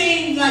ever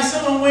seen like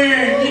someone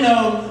wearing, you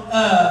know,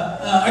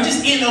 or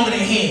just in over their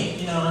head,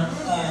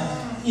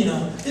 you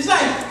know, it's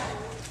like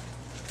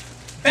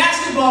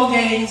basketball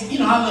games. You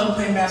know, I love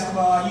playing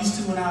basketball. I used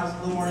to when I was a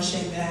little more in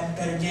shape to have a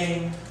better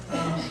game.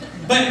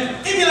 But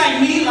it'd be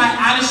like me, like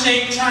out of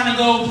shape, trying to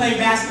go play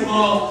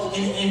basketball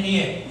in the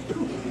NBA.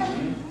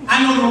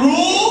 I know the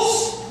rules,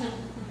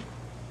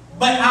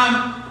 but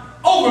I'm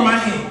over my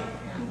head.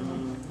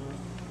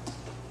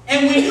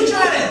 And when you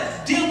try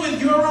to deal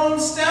with your own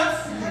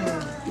stuff,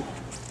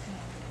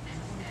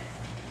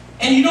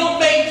 and you don't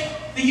make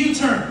the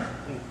U-turn,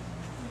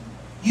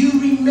 you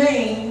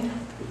remain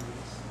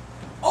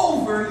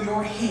over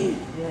your head.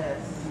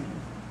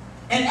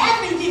 And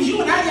acting gives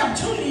you and I the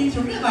opportunity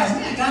to realize,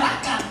 man, God,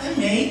 I got to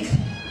make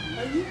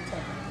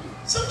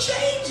some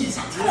changes.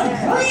 I got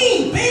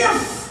to bear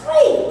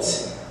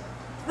fruit.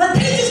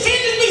 Repentance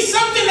can't just be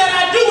something that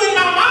I do in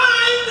my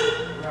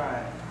mind.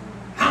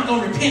 I'm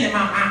going to repent in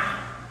my mind.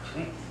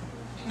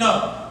 No.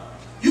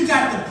 You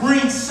got to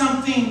bring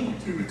something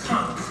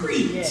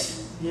concrete. I'm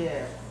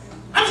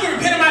just going to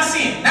repent of my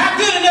sin. Not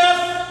good enough.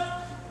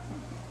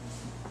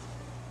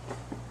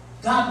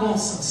 God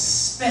wants some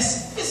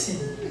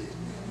specificity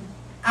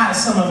out of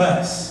some of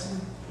us.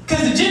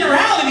 Because the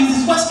generalities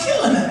is what's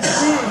killing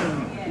us.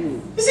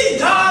 You see,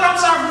 God, I'm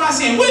sorry for my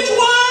sin. Which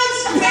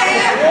ones,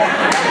 man?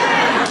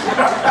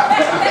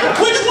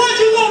 Which ones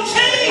you gonna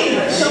change?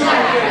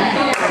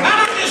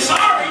 I'm just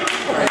sorry.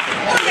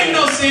 That don't make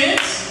no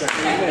sense.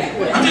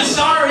 I'm just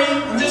sorry.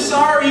 I'm just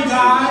sorry,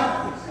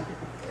 God.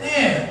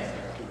 Man,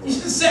 you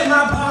should accept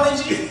my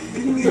apology.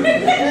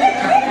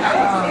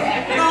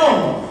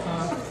 No.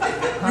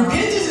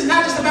 Repentance is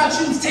not just about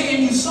you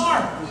taking you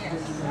sorry.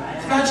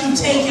 It's about you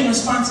taking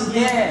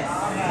responsibility.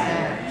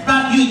 It's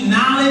about you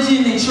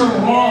acknowledging that you're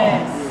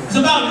wrong. It's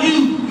about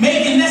you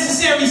making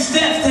necessary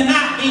steps to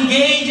not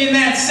engage in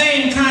that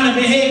same kind of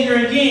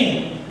behavior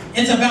again.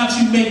 It's about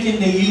you making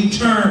the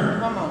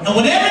U-turn. And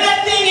whatever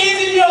that thing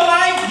is in your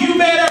life, you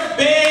better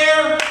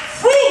bear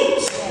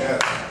fruit.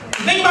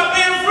 Think about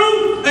bearing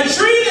fruit. A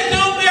tree that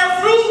don't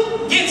bear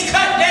fruit gets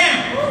cut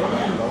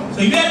down.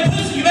 So you better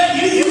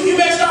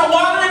start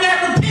watering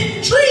that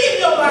repentant tree in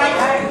your life.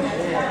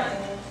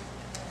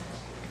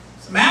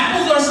 Some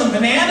apples or some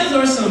bananas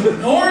or some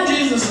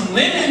oranges or some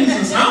lemons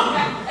or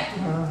something.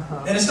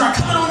 Then start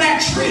coming on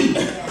that tree.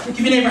 Give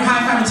your neighbor a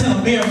high five and tell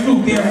them, bear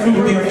fruit, bear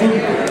fruit, bear fruit.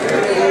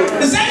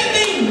 The second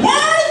thing,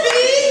 worthy.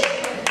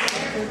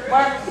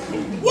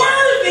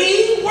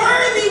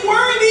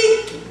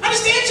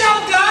 Understand,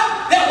 child of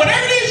God, that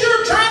whatever it is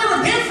you're trying to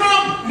repent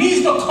from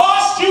needs to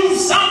cost you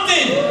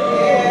something.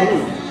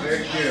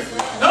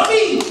 Don't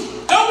be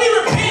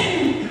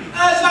repenting.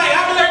 It's like,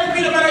 I'm allergic to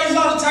peanut butter, I use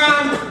all the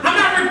time. I'm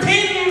not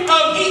repenting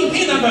of eating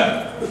peanut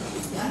butter.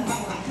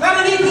 I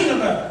don't eat peanut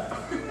butter.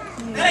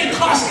 That ain't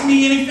costing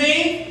me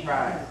anything.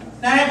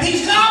 Now that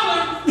peach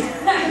cobbler,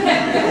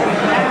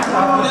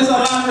 there's a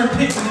lot of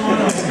repenting going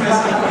on.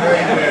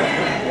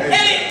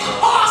 And it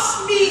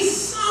cost me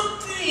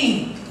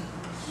something.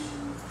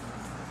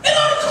 It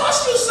ought to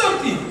cost you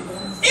something.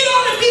 It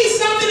ought to be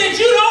something that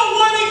you don't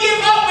want to give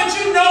up, but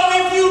you know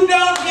if you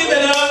don't give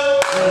it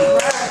up,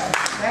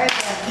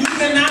 you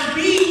cannot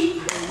be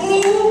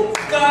who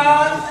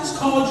God has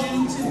called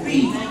you to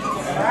be.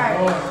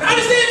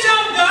 Understand,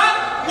 child of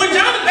God? When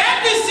John the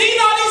Baptist seen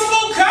all these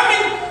folk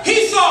coming,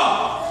 he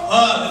saw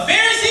the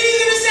Pharisees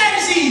and the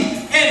Sadducees.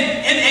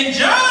 And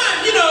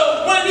John, you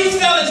know, one of these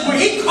fellas where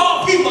he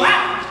called people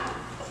out.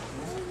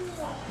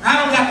 I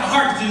don't got the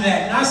heart to do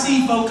that. And I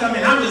see folk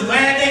coming, I'm just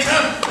glad they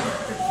come.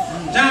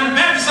 John the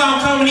Baptist saw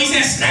him coming, he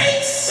said,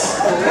 snakes!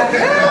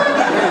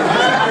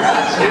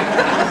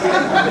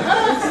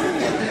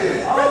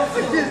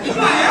 He's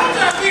like, I'm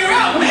trying to figure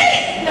out,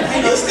 man,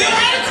 and you still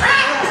had a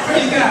crowd.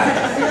 Praise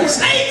God.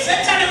 Snakes,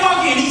 every time they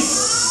walk in,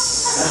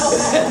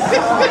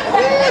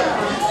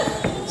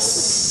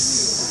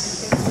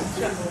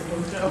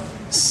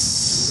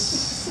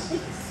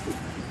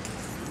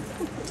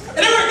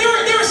 and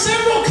there were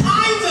several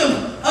kinds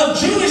of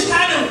Jewish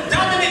kind of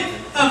dominant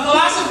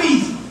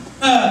philosophies.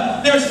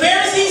 There was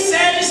Pharisees,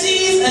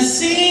 Sadducees,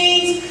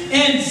 Essenes,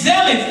 and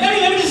Zealots. Let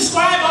me just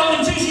describe all of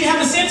them to you so you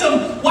have a sense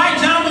of why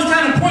John was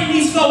kind of pointing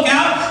these folk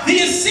out. The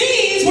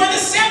Essenes were the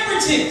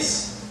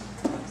separatists.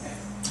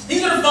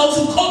 These are the of folks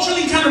who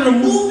culturally kind of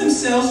removed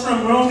themselves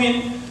from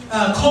Roman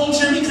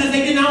culture because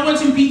they did not want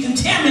to be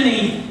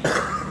contaminated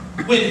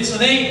with it. So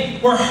they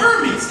were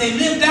hermits. They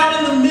lived out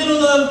in the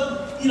middle of,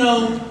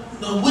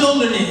 the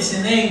wilderness,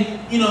 and they,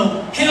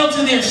 held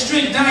to their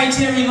strict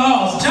dietary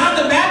laws. John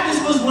the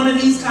Baptist was one of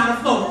these kind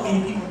of folk,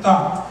 many people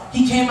thought.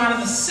 He came out of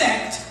the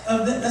sect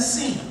of the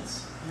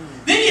Essenes.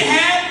 Then you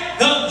had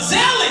the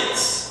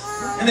Zealots.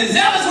 And the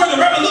Zealots were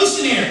the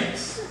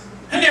revolutionaries.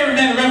 I never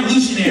met a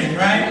revolutionary,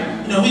 right?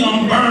 We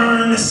gonna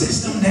burn the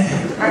system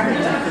down.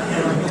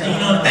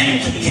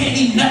 You can't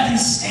leave nothing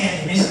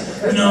standing. It's,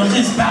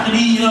 just about to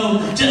be, do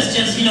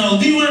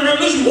you want a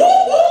revolution? Woo,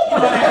 woo!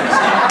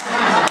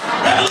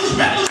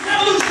 Revolution.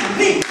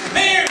 Me,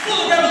 mayor,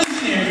 full of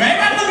revolutionary, right?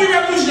 Everybody want to be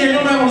revolutionary,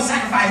 nobody want to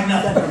sacrifice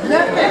nothing.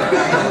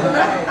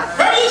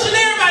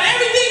 Revolutionary about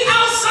everything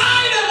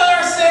outside of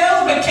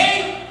ourselves, but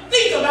can't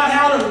think about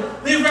how to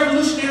live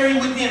revolutionary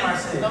within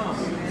ourselves.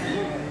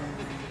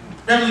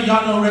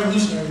 Y'all know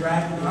revolutionary,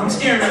 right? I'm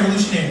scared of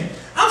revolutionary.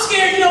 I'm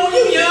scared, when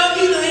you're young,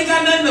 you ain't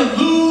got nothing to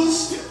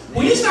lose.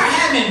 When you start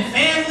having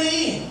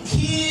family and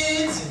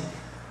kids,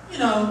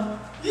 and,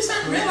 you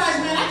start to realize,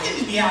 man, I can't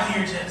just be out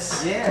here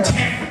just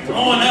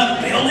blowing up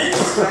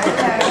buildings.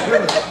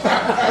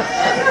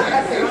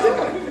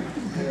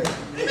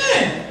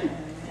 Amen.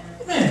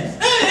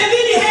 And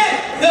then you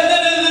had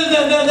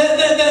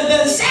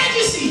the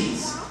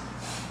Sadducees.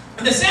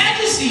 The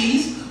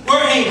Sadducees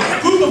were a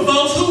group of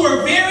folks who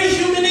were very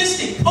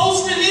humanistic,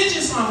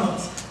 post-religious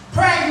almost,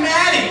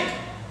 pragmatic.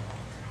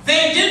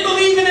 They didn't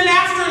believe in an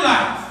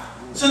afterlife.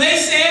 So they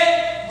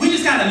said, we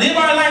just got to live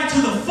our life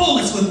to the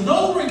fullest with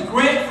no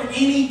regret for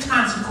any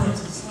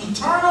consequences,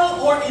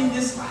 eternal or in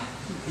this life.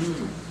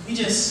 We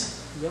just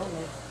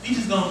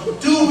gonna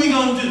do what we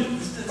gonna do.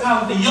 It's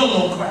called the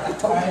YOLO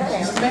crowd,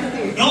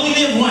 right? You only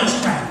live once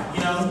crowd,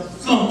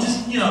 So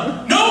just, no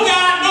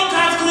God, no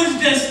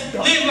consequences, just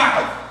live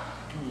life.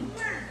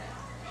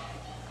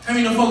 I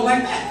mean, no folk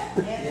like that.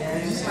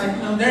 It's just like,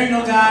 there ain't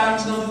no God, I'm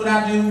just gonna do what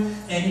I do,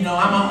 and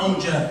I'm my own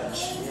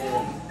judge.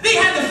 They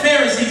had the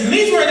Pharisees, and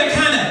these were the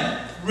kind of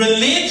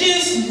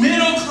religious,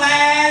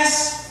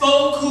 middle-class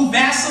folk who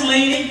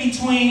vacillated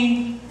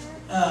between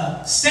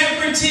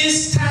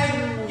separatist type,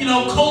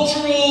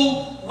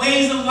 cultural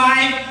ways of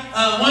life,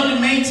 wanted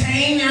to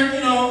maintain their,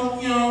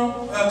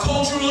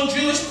 cultural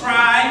Jewish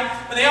pride,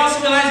 but they also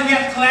realized that we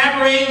have to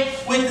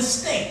collaborate with the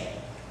state,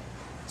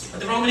 with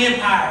the Roman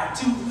Empire,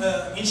 to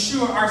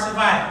ensure our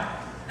survival.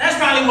 That's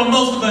probably what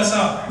most of us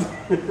are.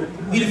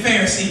 We the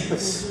Pharisees.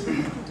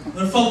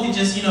 The folk that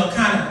just,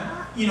 kind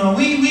of, we don't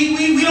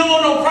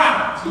want no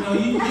problems. You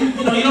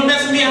don't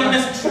mess with me, I don't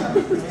mess with you.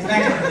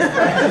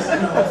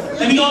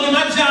 Let me go get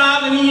my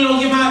job, let me,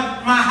 get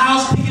my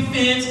house, picket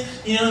fence,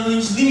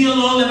 just leave me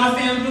alone, let my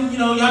family,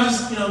 y'all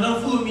just, don't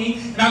fool with me.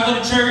 And I go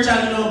to church,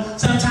 I,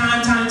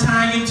 time to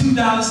time, give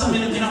 $2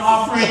 something in an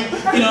offering.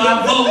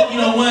 I vote,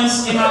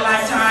 once in my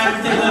lifetime,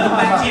 with that little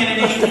black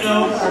candidate,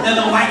 that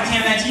little white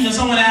candidate,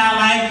 someone that I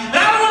like. But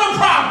I don't want no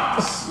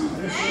problems.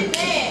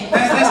 Amen.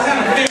 That's kind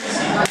of Pharisee.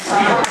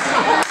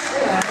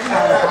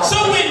 So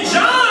when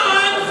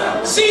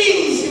John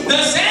sees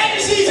the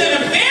Sadducees and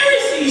the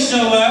Pharisees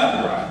show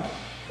up,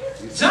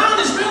 John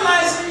is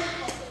realizing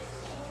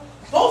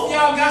both of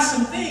y'all got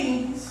some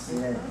things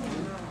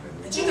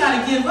that you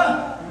got to give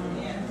up.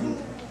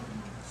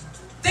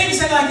 David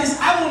said like this,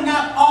 I will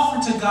not offer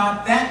to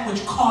God that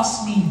which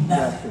costs me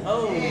nothing.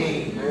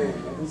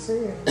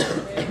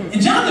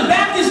 And John the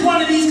Baptist is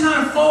one of these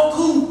kind of folk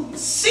who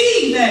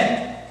see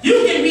that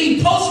you can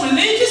be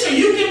post-religious or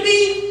you can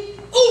be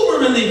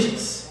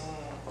uber-religious.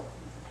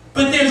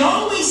 But there's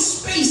always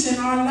space in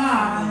our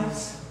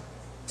lives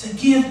to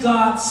give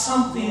God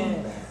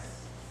something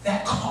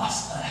that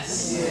costs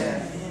us.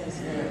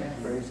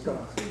 Praise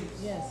God.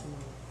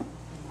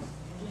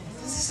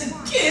 This is a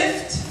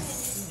gift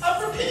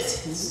of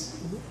repentance.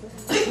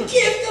 The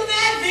gift of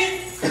Advent.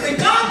 That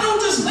God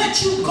don't just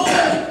let you go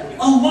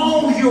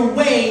along your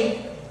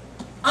way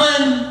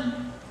unimpeded.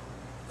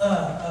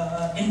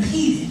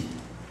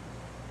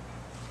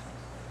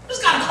 It's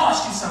got to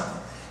cost you something.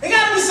 It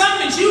got to be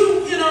something that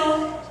you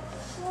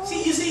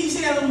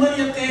see that little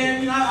money up there.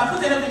 I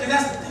put that up because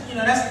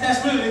that's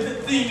really the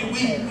thing that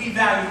we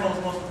value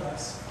most of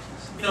us.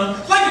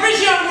 Like the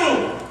rich young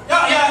ruler.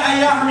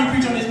 Y'all heard me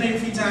preach on this maybe a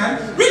few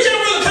times. Rich young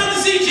ruler comes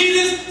to see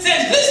Jesus,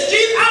 says, listen,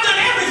 Jesus, I've done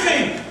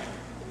everything.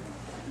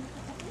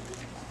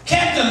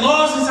 Kept the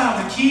laws since I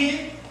was a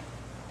kid.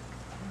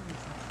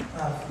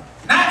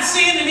 Not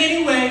sinned in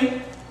any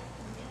way.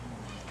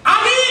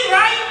 I'm in,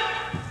 right?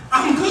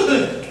 I'm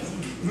good.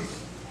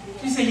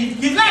 He said,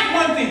 you lack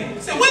one thing.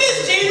 He said, what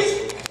is it, Jesus?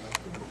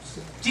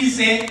 Jesus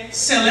said,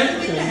 sell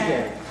everything you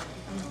have,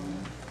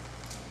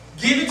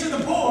 give it to the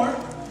poor,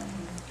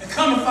 and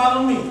come and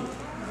follow me.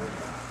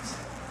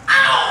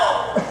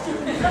 Ow!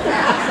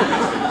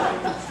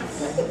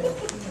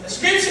 The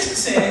scripture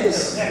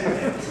says,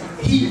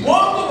 he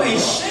walked away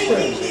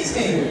shaking his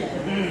head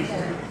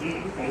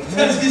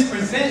because his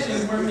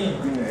possessions were many.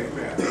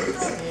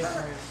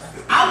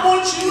 I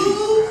want you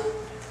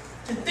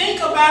to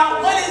think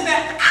about what is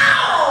that?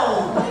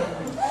 Ow!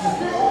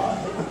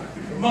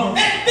 Come on.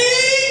 That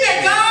thing that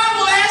God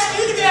will ask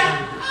you to get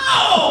out.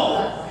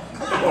 Oh!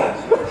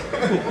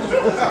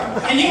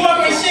 And you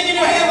walk around shaking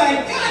your head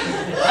like, God,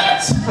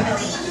 what?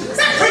 Is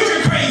that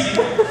preacher crazy?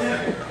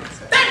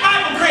 That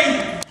Bible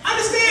crazy?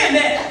 Understand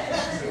that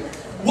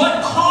what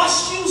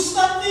costs you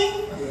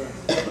something,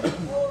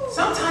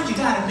 sometimes you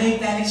got to make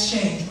that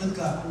exchange with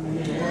God.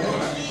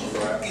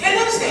 And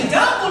understand,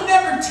 God will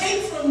never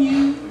take from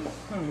you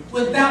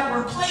without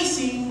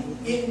replacing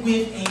it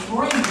with a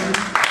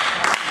greater.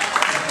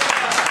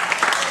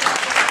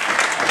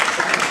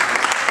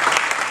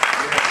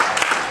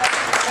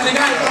 And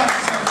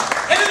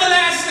then the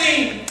last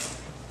thing,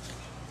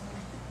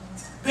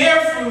 bear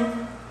fruit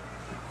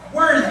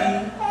worthy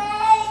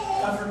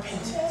of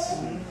repentance.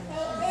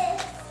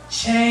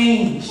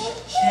 Change.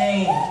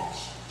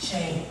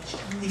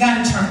 You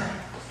got to turn.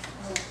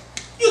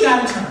 You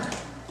got to turn.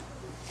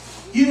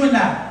 You and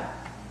I,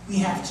 we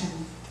have to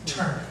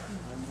turn.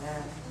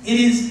 It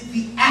is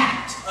the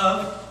act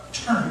of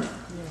turning.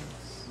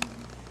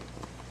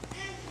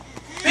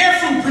 Bear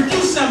fruit,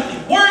 produce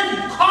something worthy,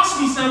 cost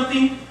me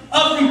something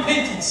of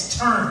repentance.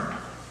 Turn.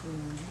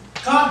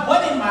 God,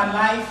 what in my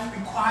life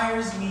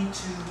requires me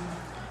to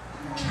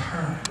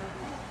turn?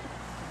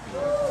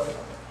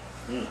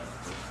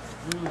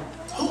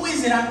 Who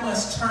is it I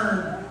must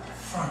turn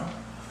from?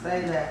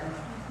 Say that.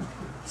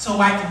 So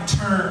I can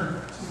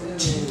turn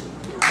to.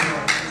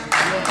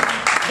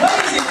 What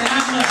is it that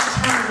I must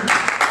turn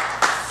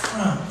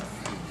from?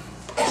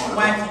 So I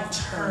can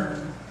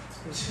turn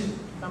to.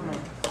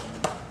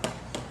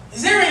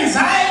 Is there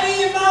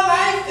anxiety in my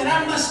life that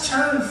I must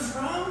turn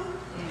from?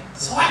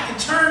 So I can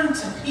turn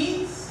to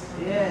peace?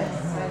 Yes.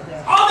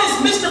 All this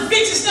Mr.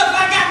 Fix-It stuff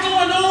I got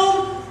going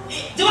on,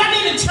 do I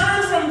need to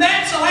turn from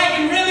that so I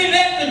can really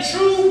let the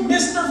true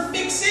Mr.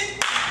 Fix-It?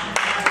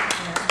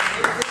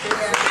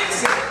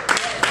 Fix it.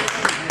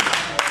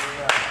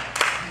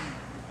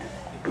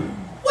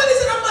 What is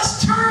it I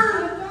must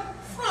turn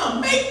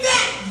from? Make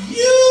that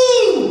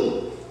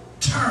you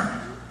turn.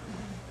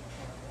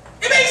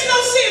 It makes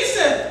no sense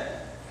to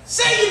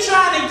say you're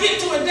trying to get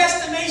to a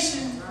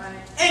destination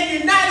and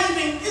you're not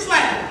even, it's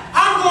like,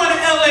 I'm going to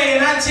LA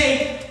and I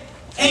take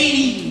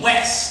 80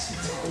 West.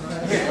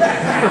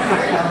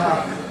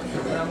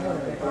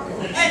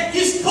 And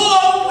you pull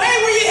over, hey,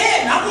 where you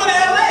heading? I'm going to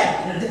LA.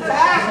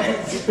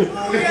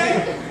 Okay.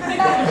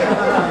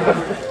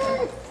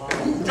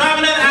 Drive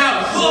another hour,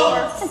 pull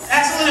over,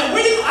 ask someone,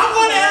 where you, I'm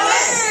going to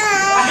LA.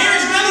 I hear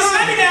it's really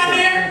sunny down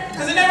there,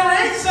 because it never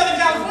rains in Southern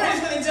California,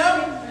 that's what they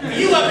tell me.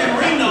 You up in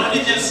Reno and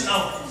it just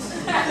snowed.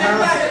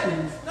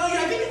 No,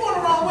 I think you're going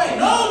the wrong way.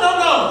 No,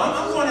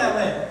 I'm going to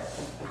LA.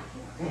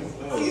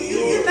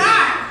 You're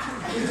not.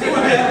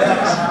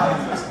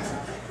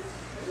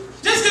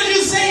 Just because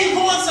you say you're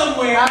going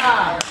somewhere,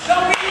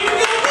 don't mean you're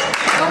going to get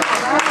there.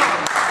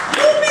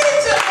 You need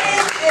to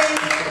make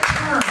a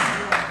turn.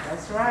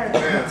 That's right.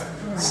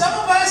 Some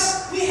of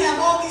us, we have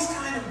all these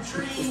kind of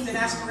dreams and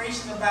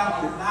aspirations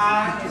about our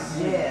lives.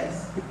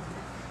 Yes.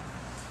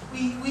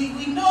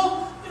 We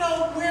know,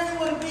 where we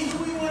want to be, who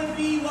we want to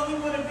be, what we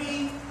want to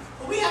be,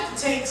 but we have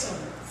to take some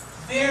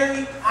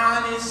very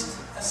honest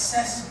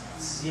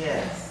assessments.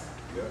 Yes.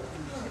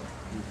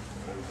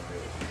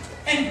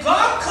 And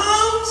God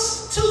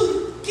comes to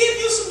give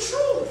you some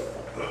truth.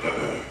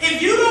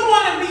 If you don't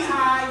want to be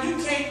high, you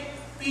can't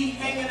be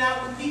hanging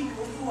out with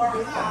people who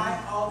are high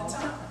all the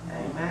time.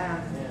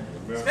 Amen.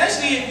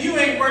 Especially if you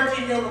ain't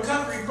working your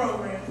recovery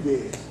program.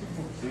 Yes.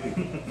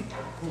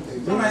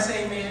 Somebody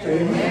say amen.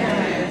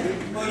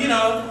 Amen. Well,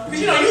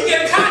 because you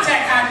get a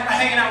contact high by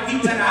hanging out with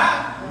people that are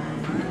high.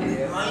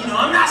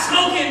 I'm not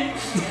smoking.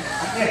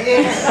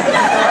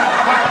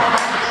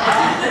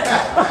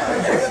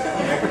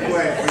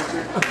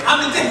 I'm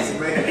a dancing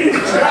man.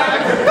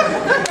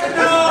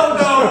 No.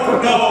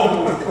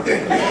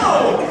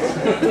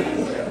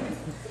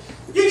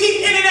 You keep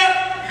ending up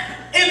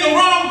in the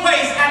wrong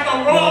place at the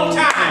wrong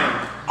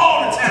time all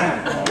the time.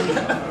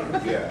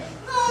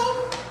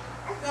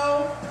 No.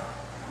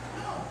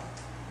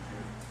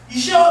 You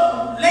show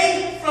up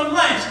late from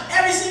lunch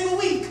every single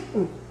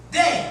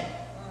day.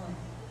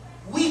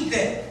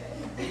 Weekday.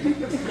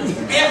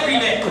 Every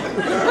day.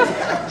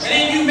 And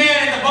then you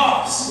mad at the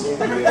boss. She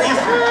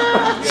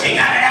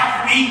got it out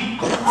for me.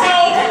 No.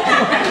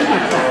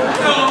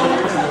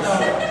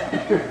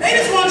 They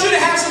just want you to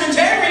have some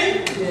integrity.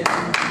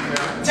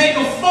 Take a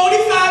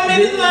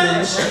 45-minute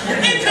lunch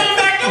and come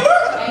back to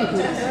work.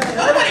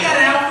 Nobody got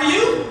it out for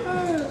you.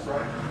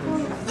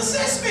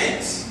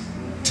 Assessments.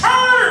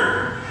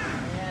 Turn.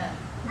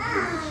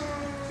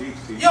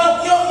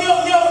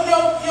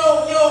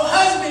 Your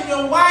husband,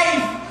 your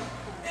wife,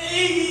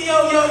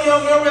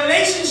 your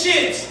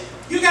relationships.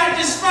 You got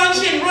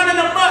dysfunction running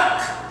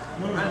amok.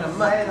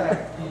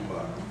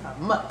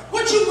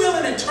 What you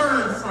willing to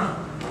turn from?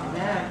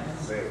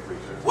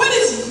 What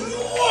is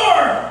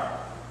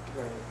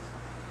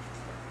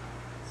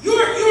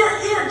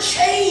your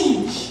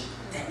change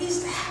that needs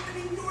to happen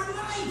in your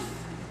life?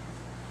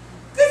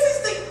 This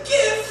is the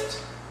gift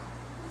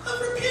of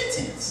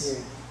repentance.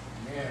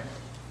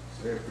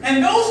 And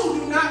those who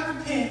do not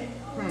repent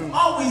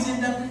always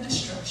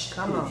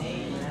Come on.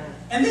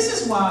 And this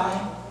is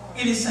why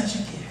it is such a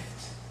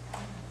gift.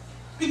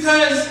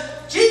 Because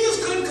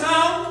Jesus could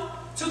come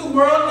to the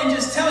world and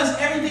just tell us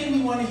everything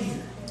we want to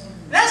hear.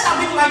 That's how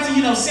people like to,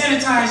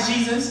 sanitize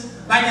Jesus.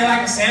 Like they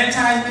like to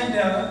sanitize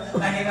Mandela,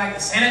 like they like to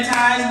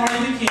sanitize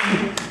Martin Luther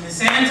King, and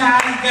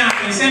sanitize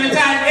Gandhi, and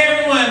sanitize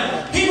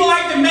everyone. People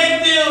like to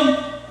make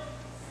them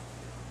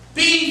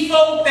be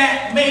folk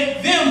that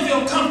make them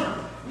feel comfortable.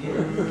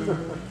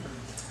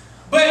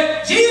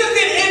 But Jesus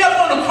didn't end up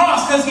on the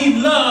cross because he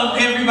loved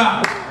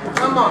everybody.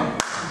 Come on.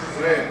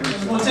 I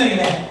just want to tell you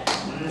that.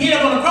 He ended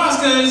up on the cross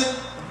because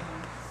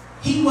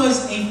he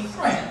was a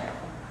threat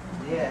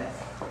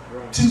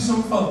to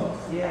some folk.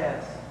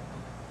 Yes.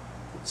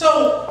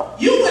 So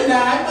you and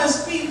I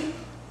must be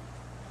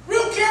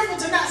real careful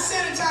to not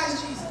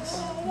sanitize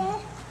Jesus.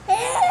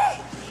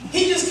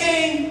 He just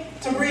came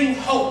to bring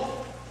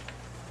hope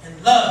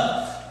and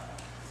love,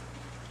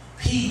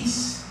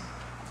 peace.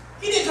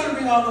 He didn't come to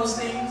bring all those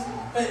things,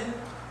 but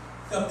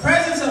the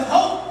presence of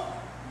hope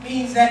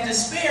means that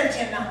despair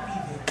cannot be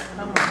there.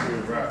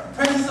 The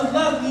presence of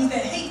love means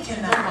that hate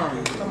cannot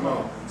be there.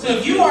 So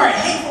if you are a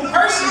hateful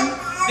person,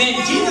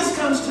 then Jesus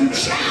comes to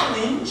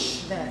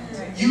challenge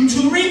you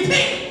to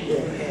repent.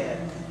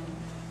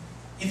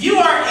 If you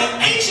are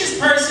an anxious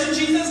person,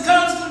 Jesus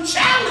comes to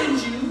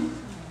challenge you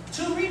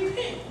to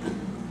repent.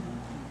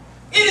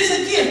 It is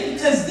a gift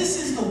because this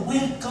is the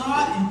way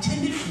God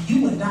intended for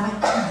you and I to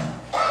be.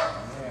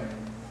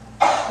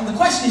 And the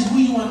question is, will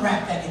you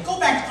unwrap that gift? Go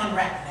back to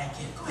unwrapping that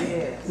gift. Go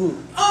ahead.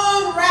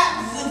 Unwrap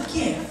the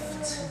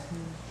gift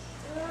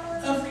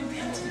of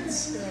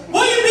repentance.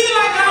 Will you be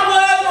like I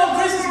was on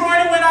Christmas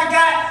morning when I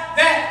got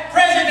that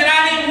present that I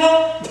didn't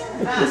want?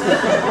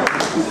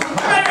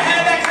 I never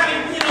had that kind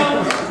of,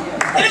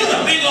 and it was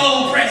a big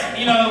old present,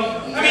 I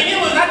mean,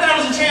 I thought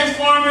it was a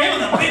transformer. It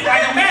was a big,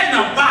 imagine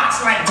a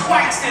box like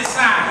twice this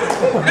size.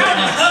 And I would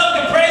just hug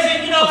the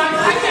present,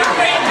 I can't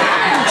wait.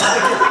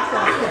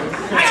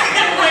 I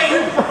can't wait.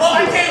 Oh,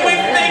 I can't wait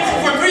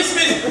for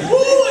Christmas.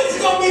 Ooh, it's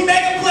going to be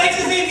mega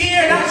places in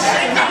here, and I'm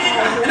shaking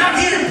it, and I'm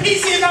hearing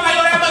pieces. I'm like,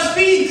 oh, that must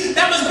be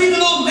the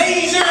little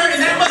laser,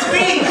 and that must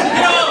be, and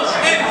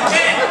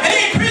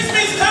then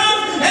Christmas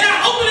comes, and I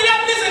open it up,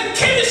 and there's a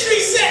chemistry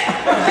set.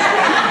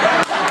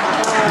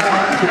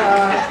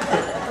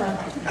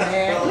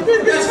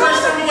 That's the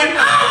first time I went,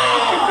 oh!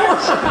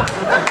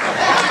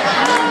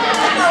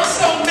 I was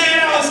so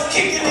mad, I was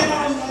kicking it.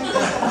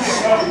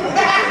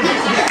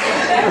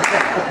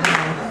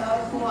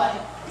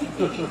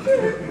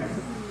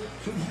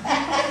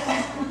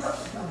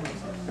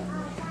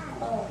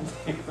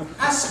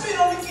 I spit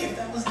on the gift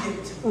that was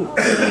given to me.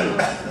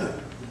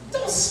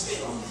 Don't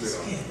spit on this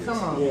gift. Come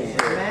on.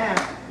 Man.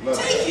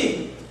 Take it.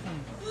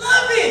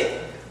 Love it.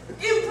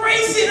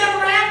 Embrace it.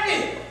 Unwrap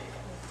it.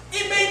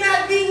 It may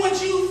not be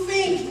what you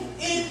think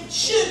it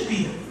should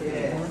be.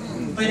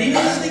 But it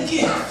is the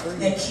gift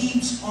that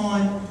keeps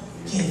on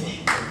giving.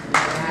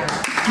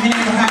 You can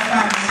have a high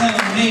five and tell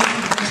them, make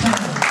return.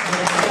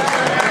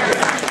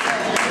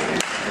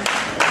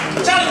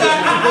 Child of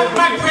God,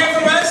 my prayer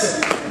for us,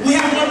 we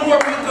have one more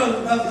week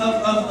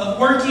of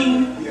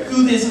working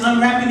through this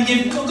unwrapping the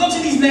gift. Go to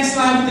these next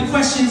slides with the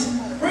questions.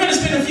 We're going to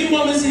spend a few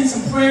moments in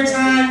some prayer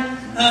time.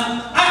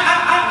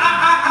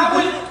 I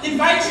would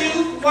invite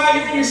you, while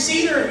you're in your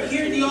seat or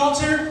here at the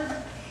altar,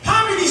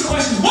 ponder these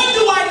questions. What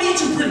do I need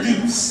to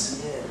produce?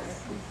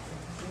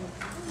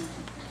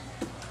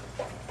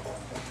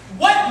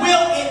 What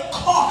will it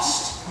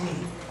cost me?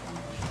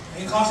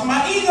 It may cost me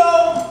my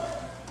ego.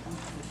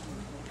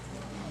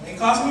 It may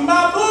cost me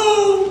my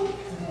food.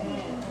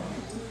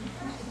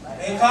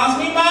 It may cost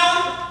me my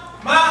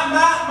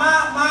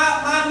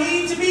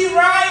need to be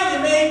right.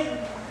 It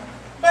may,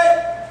 but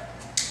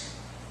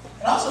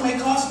it also may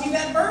cost me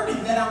that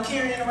burden that I'm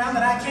carrying around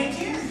that I can't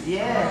carry.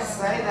 Yes,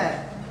 say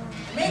that.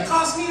 It may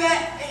cost me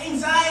that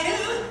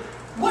anxiety.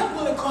 What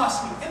will it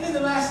cost me? And then the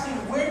last thing,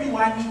 where do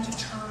I need to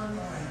turn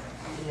around?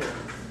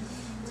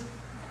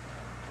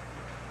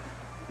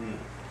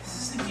 This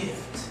is the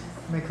gift.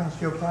 It may cost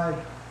your pride.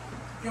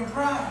 Your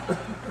pride.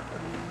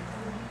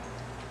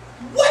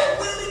 What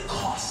will it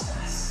cost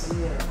us?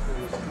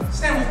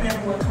 Stand with me,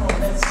 everyone. Come on,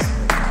 let's.